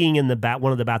peeing in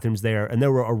one of the bathrooms there, and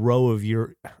there were a row of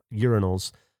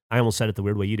urinals. I almost said it the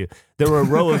weird way you do. There were a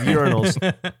row of urinals,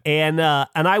 and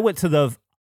I went to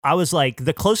I was like,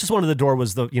 the closest one to the door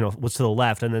was to the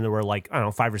left, and then there were like, I don't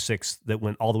know, 5 or 6 that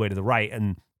went all the way to the right,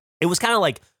 and it was kind of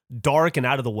like dark and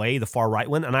out of the way, the far right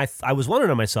one, and I was wondering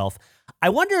to myself, I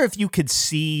wonder if you could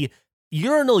see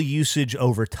urinal usage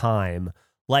over time.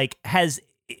 Like, has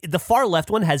the far left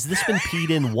one, has this been peed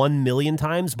in 1 million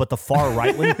times, but the far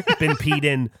right one been peed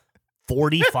in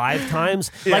 45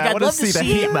 times? Yeah, like, I I'd wanna love to see the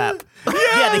heat map.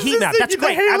 Yeah, the heat map. That's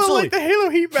great. Absolutely. Like the Halo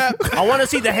heat map. I want to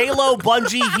see the Halo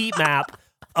Bungie heat map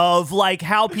of like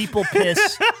how people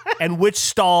piss and which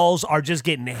stalls are just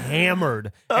getting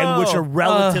hammered and which are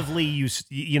relatively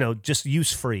just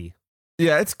use free.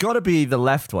 Yeah, it's got to be the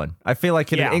left one. I feel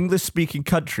like in an English-speaking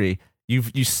country,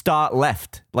 you start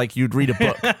left, like you'd read a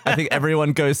book. I think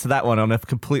everyone goes to that one on a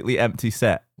completely empty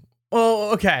set.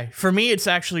 Well, okay. For me, it's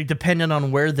actually dependent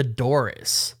on where the door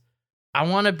is. I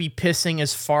want to be pissing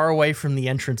as far away from the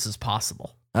entrance as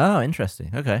possible. Oh,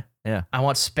 interesting. Okay, yeah. I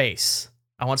want space.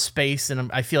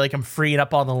 And I feel like I'm freeing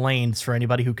up all the lanes for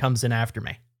anybody who comes in after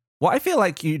me. What I feel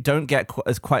like you don't get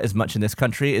quite as much in this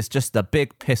country is just the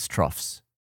big piss troughs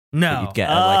that No. you'd get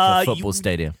at like a football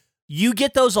stadium. You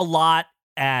get those a lot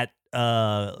at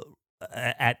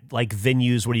like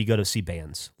venues where you go to see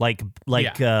bands, like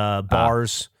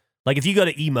bars. Like if you go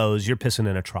to Emo's, you're pissing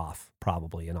in a trough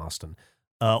probably in Austin.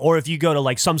 Or if you go to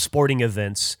like some sporting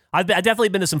events, I've definitely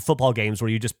been to some football games where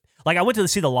you just like I went to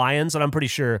see the Lions, and I'm pretty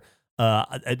sure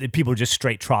people are just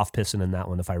straight trough pissing in that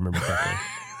one, if I remember correctly.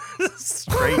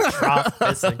 Straight trough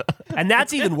pissing. And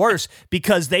that's even worse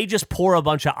because they just pour a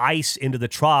bunch of ice into the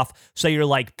trough, so you're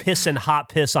like pissing hot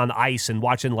piss on ice and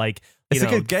watching like It's a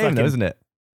good game, though, isn't it?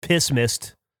 Piss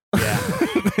mist. Yeah,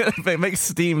 It makes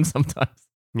steam sometimes.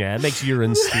 yeah, it makes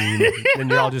urine steam,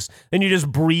 and you're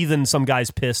just breathing some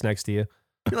guy's piss next to you.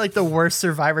 You're like the worst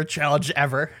Survivor challenge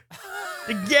ever.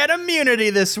 To get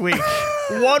immunity this week.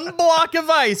 1 block of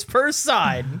ice per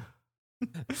side.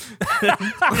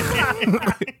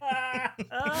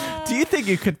 Do you think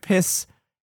you could piss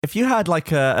if you had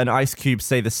like an ice cube,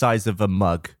 say the size of a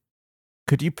mug?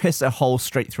 Could you piss a hole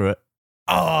straight through it?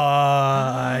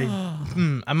 My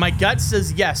gut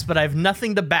says yes, but I have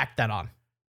nothing to back that on.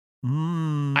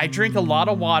 I drink a lot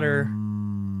of water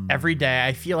every day.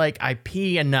 I feel like I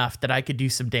pee enough that I could do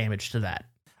some damage to that.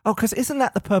 Oh, because isn't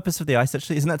that the purpose of the ice,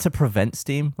 actually? Isn't that to prevent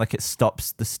steam? Like it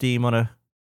stops the steam on a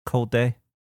cold day?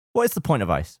 What is the point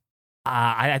of ice?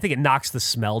 I think it knocks the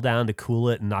smell down to cool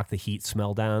it and knock the heat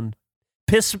smell down.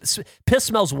 Piss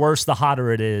smells worse the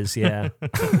hotter it is, yeah.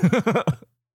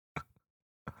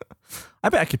 I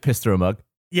bet I could piss through a mug.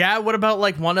 Yeah, what about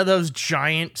like one of those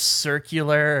giant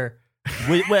circular...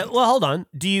 Well, hold on.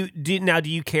 Do you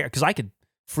care? Because I could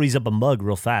freeze up a mug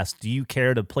real fast. Do you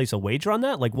care to place a wager on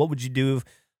that? Like, what would you do?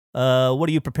 What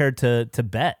are you prepared to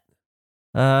bet?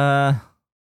 Yeah,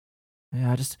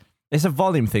 it's a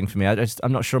volume thing for me.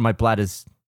 I'm not sure my bladder's.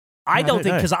 I don't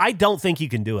think you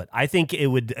can do it. I think it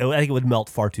would melt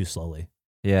far too slowly.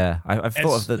 Yeah, I've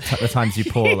thought of the times you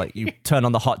pour, like you turn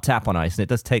on the hot tap on ice, and it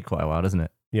does take quite a while, doesn't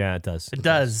it? Yeah, it does. It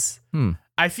does.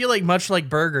 I feel like much like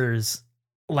burgers,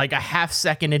 like a half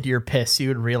second into your piss, you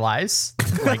would realize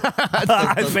like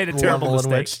I've made a terrible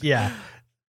level in mistake. which, yeah.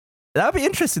 That would be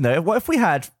interesting, though. What if we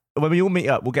had when we all meet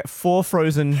up, we'll get 4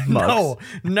 frozen mugs. No.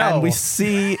 And we'll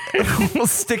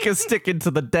stick a stick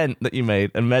into the dent that you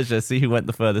made and measure, see who went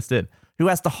the furthest in. Who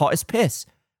has the hottest piss?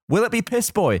 Will it be Piss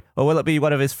Boy or will it be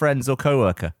one of his friends or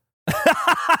coworker?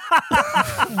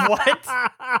 What?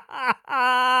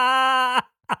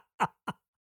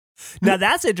 Now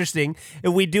that's interesting.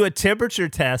 If we do a temperature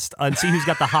test and see who's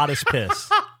got the hottest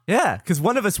piss. Yeah, because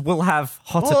one of us will have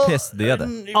hotter piss than the other.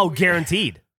 Oh,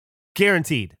 guaranteed.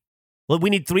 Guaranteed. Well, we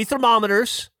need 3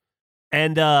 thermometers,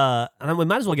 and we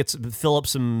might as well fill up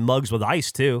some mugs with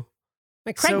ice too.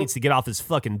 Man, Craig needs to get off his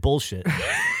fucking bullshit.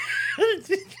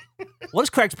 What is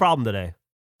Craig's problem today?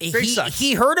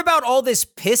 He heard about all this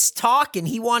piss talk and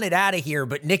he wanted out of here,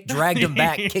 but Nick dragged him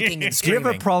back, kicking and Do you screaming.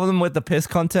 have a problem with the piss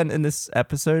content in this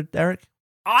episode, Eric?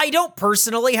 I don't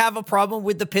personally have a problem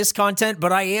with the piss content,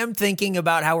 but I am thinking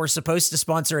about how we're supposed to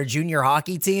sponsor a junior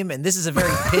hockey team, and this is a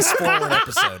very piss-forward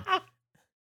episode.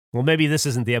 Well, maybe this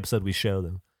isn't the episode we show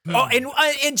them. Oh,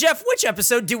 and Jeff, which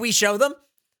episode do we show them?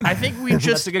 I think we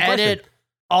just a good edit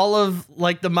all of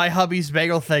like the My Hubby's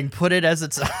Bagel thing, put it as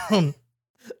its own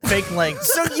fake link.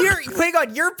 So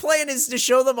your plan is to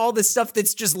show them all the stuff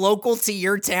that's just local to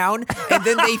your town, and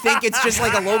then they think it's just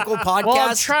like a local podcast? Well,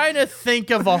 I'm trying to think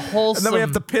of a wholesome... And then we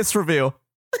have the piss reveal.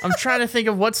 I'm trying to think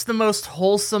of what's the most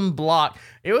wholesome block.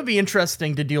 It would be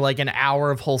interesting to do like an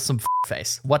hour of wholesome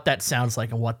face, what that sounds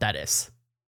like and what that is.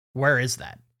 Where is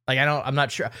that? Like, I'm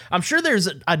not sure. I'm sure there's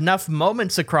enough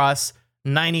moments across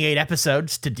 98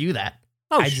 episodes to do that.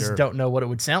 I just don't know what it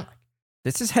would sound like.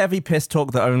 This is heavy piss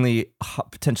talk that only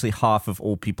potentially half of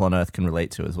all people on Earth can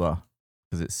relate to as well.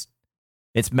 Because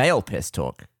it's male piss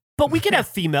talk. But we could have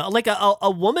female, like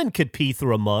a woman could pee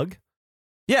through a mug.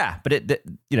 Yeah, but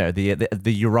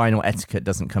the urinal etiquette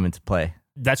doesn't come into play.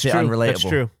 That's They're true. unrelatable. That's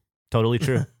true. Totally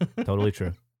true. Totally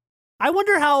true. I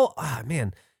wonder how.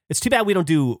 Man, it's too bad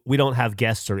we don't have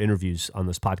guests or interviews on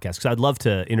this podcast, because I'd love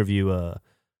to interview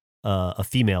a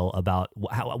female about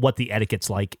what the etiquette's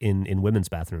like in women's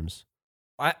bathrooms.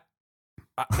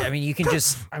 I mean, you can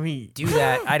just do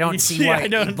that. I don't see why.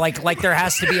 Like there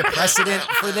has to be a precedent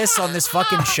for this on this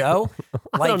fucking show.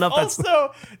 Like, I don't know if that's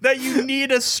Also, that you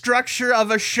need a structure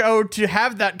of a show to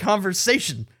have that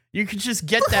conversation. You could just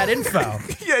get that info.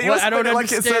 Yeah, I don't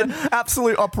understand. It's an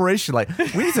absolute operation. Like,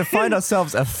 we need to find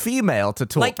ourselves a female to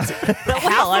talk Like, to.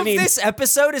 half of this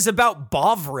episode is about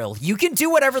Bovril. You can do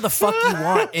whatever the fuck you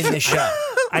want in the show.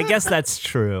 I guess that's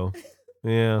true.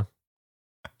 Yeah.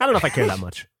 I don't know if I care that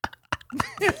much.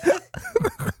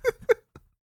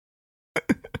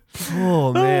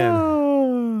 Oh,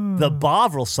 man. The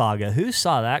Bovril saga. Who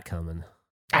saw that coming?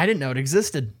 I didn't know it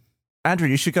existed. Andrew,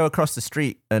 you should go across the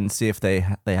street and see if they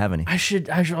have any. I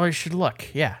should look.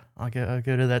 Yeah, I'll go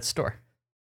to that store.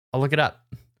 I'll look it up.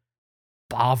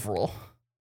 Bovril.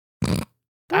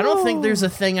 I don't think there's a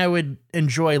thing I would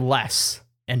enjoy less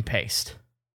in paste.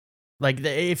 Like,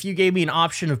 if you gave me an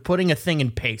option of putting a thing in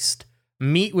paste,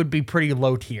 meat would be pretty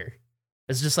low tier.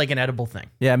 It's just like an edible thing.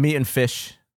 Yeah, meat and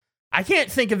fish. I can't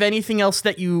think of anything else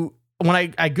that you... When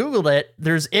I Googled it,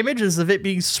 there's images of it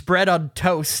being spread on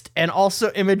toast and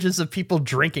also images of people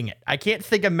drinking it. I can't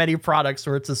think of many products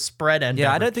where it's a spread and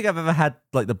Yeah, I don't think I've ever had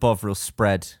like the Bovril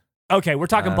spread. Okay, we're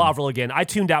talking Bovril again. I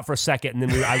tuned out for a second,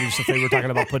 and then I was afraid we were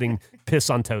talking about putting piss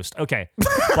on toast. Okay,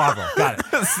 Bovril, got it.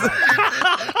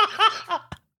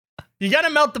 You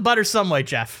gotta melt the butter some way,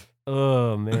 Jeff.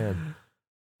 Oh, man.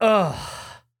 Ugh.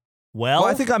 Well,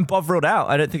 I think I'm Bovriled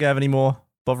out. I don't think I have any more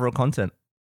Bovril content.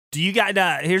 do you guys?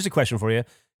 Here's a question for you,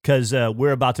 because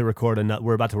we're about to record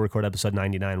episode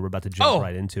 99. We're about to jump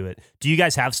right into it. Do you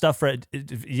guys have stuff for?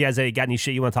 You guys got any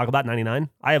shit you want to talk about? 99.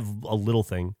 I have a little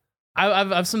thing. I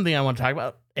have something I want to talk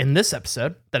about in this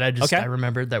episode that I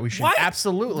remembered that we should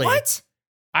absolutely. What?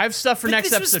 I have stuff for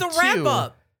next episode This was the wrap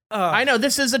up. I know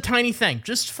this is a tiny thing.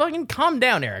 Just fucking calm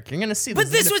down, Eric. You're gonna see. But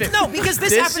because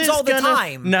this happens all the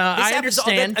time. No, I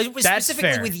understand. That's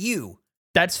specifically fair. with you.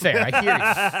 That's fair. I hear you.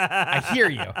 I hear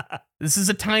you. This is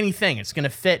a tiny thing. It's gonna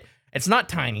fit. It's not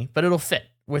tiny, but it'll fit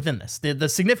within this. The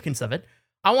significance of it.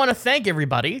 I want to thank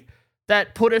everybody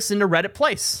that put us into Reddit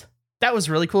Place. That was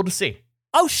really cool to see.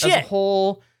 Oh shit!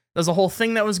 There's a whole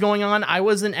thing that was going on. I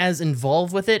wasn't as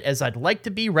involved with it as I'd like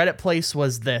to be. Reddit Place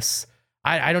was this.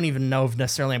 I don't even know if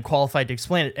necessarily I'm qualified to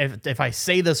explain it. If I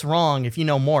say this wrong, if you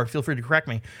know more, feel free to correct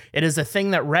me. It is a thing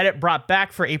that Reddit brought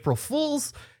back for April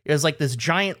Fools. It was like this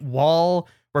giant wall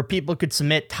where people could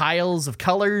submit tiles of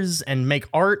colors and make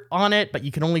art on it, but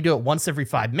you could only do it once every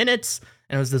 5 minutes.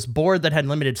 And it was this board that had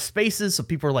limited spaces, so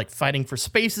people were like fighting for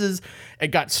spaces. It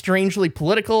got strangely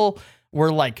political.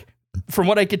 Where like, from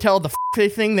what I could tell, the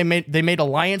thing they made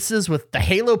alliances with the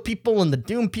Halo people and the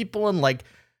Doom people, and like,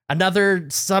 another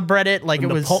subreddit. Like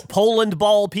And it the was Poland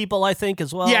ball people, I think,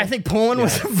 as well. Yeah, I think Poland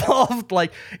was involved.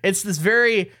 Like, it's this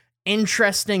very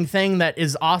interesting thing that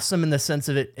is awesome in the sense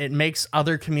of it makes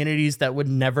other communities that would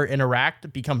never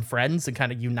interact become friends and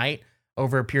kind of unite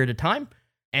over a period of time.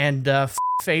 And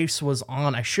Face was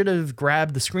on. I should have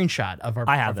grabbed the screenshot of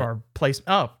our place.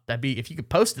 Oh, that'd be, if you could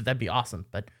post it, that'd be awesome.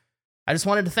 But I just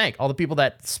wanted to thank all the people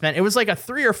that spent, it was like a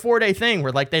 3 or 4 day thing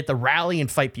where like they had to rally and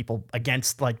fight people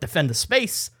against, like, defend the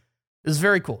space. It was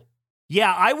very cool.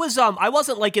 Yeah, I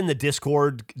wasn't like in the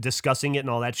Discord discussing it and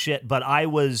all that shit, but it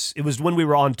was when we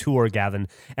were on tour, Gavin.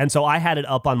 And so I had it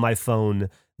up on my phone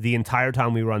the entire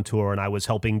time we were on tour, and I was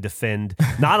helping defend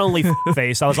not only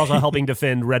Face, I was also helping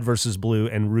defend Red versus Blue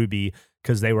and Ruby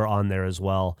because they were on there as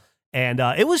well. And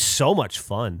it was so much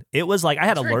fun. It was like I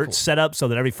had alerts set up so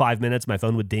that every 5 minutes my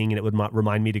phone would ding and it would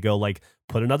remind me to go like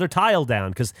put another tile down,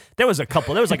 because there was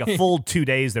like a full 2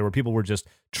 days there where people were just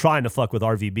trying to fuck with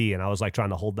RVB, and I was like trying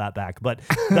to hold that back. But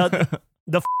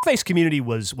the Face community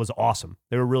was awesome.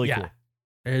 They were really cool.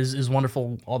 It is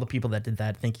wonderful. All the people that did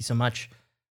that, thank you so much.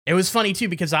 It was funny too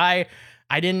because I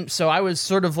was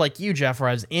sort of like you, Jeff, where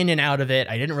I was in and out of it.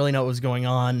 I didn't really know what was going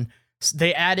on.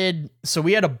 They added, so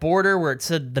we had a border where it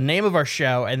said the name of our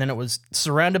show, and then it was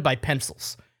surrounded by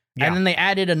pencils. Yeah. And then they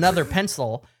added another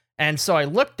pencil. And so I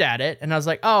looked at it and I was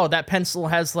like, oh, that pencil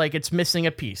has like, it's missing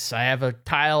a piece. I have a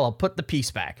tile, I'll put the piece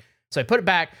back. So I put it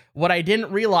back. What I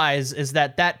didn't realize is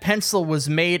that pencil was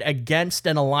made against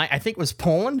an alliance. I think it was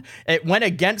Poland. It went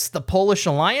against the Polish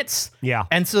alliance. Yeah.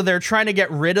 And so they're trying to get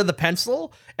rid of the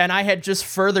pencil. And I had just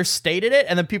further stated it.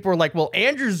 And then people were like, well,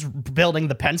 Andrew's building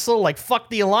the pencil. Like, fuck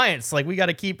the alliance. Like, we got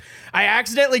to keep. I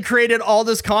accidentally created all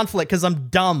this conflict because I'm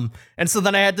dumb. And so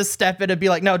then I had to step in and be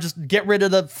like, no, just get rid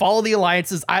of follow the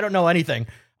alliances. I don't know anything.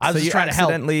 I was just trying to help.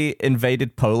 So you accidentally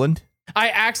invaded Poland? I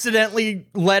accidentally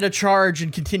led a charge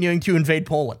in continuing to invade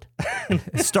Poland.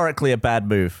 Historically a bad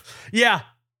move. Yeah,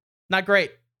 not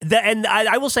great. And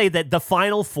I will say that the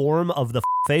final form of the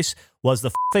Face was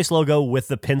the Face logo with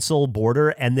the pencil border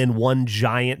and then one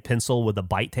giant pencil with a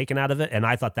bite taken out of it. And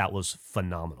I thought that was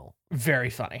phenomenal.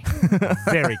 Very funny.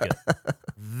 Very good.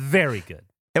 Very good.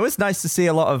 It was nice to see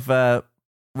a lot of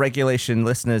regulation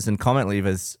listeners and comment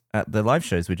leavers at the live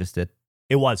shows we just did.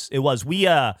 It was. We,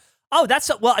 oh,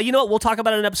 well, you know what? We'll talk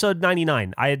about it in episode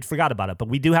 99. I had forgot about it, but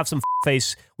we do have some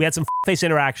Face. We had some Face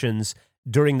interactions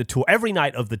during the tour, every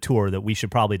night of the tour, that we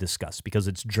should probably discuss because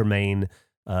it's germane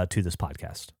to this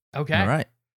podcast. Okay. All right.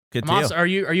 Good deal. Also, are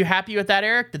you happy with that,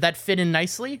 Eric? Did that fit in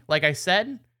nicely? Like I said,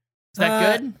 is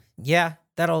that good? Yeah,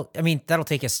 that'll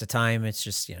take us to time. It's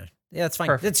just, yeah, it's fine.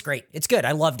 Perfect. It's great. It's good.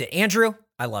 I loved it. Andrew,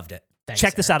 I loved it. Thanks,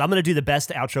 Check this out. I'm going to do the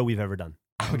best outro we've ever done.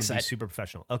 I'm excited. Super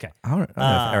professional. Okay. I don't know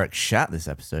if Eric shat this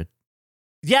episode.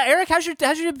 Yeah, Eric, how's your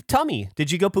tummy?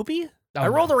 Did you go poopy? I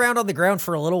rolled around on the ground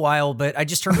for a little while, but I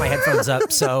just turned my headphones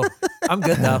up, so I'm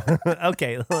good though.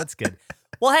 Okay, that's good.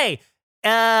 Well, hey,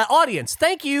 audience,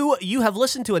 thank you. You have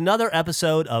listened to another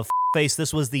episode of Face.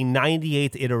 This was the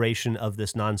 98th iteration of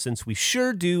this nonsense. We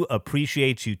sure do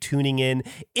appreciate you tuning in.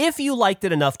 If you liked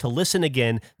it enough to listen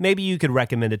again, maybe you could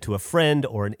recommend it to a friend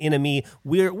or an enemy.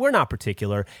 We're not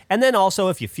particular. And then also,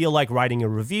 if you feel like writing a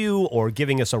review or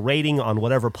giving us a rating on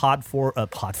whatever whatever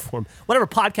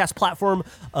podcast platform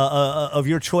of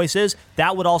your choice is,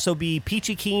 that would also be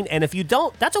peachy keen. And if you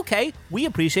don't, that's okay. We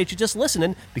appreciate you just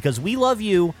listening because we love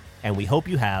you and we hope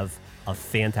you have a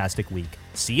fantastic week.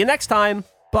 See you next time.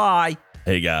 Bye.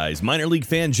 Hey guys, Minor League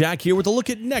fan Jack here with a look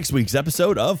at next week's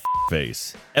episode of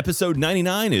Face. Episode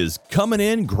 99 is coming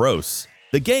in gross.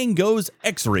 The gang goes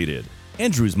X-rated.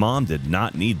 Andrew's mom did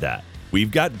not need that.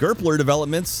 We've got Gerpler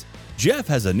developments. Jeff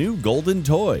has a new golden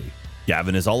toy.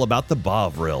 Gavin is all about the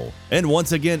Bovril. And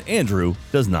once again, Andrew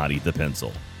does not eat the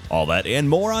pencil. All that and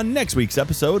more on next week's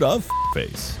episode of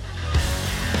Face.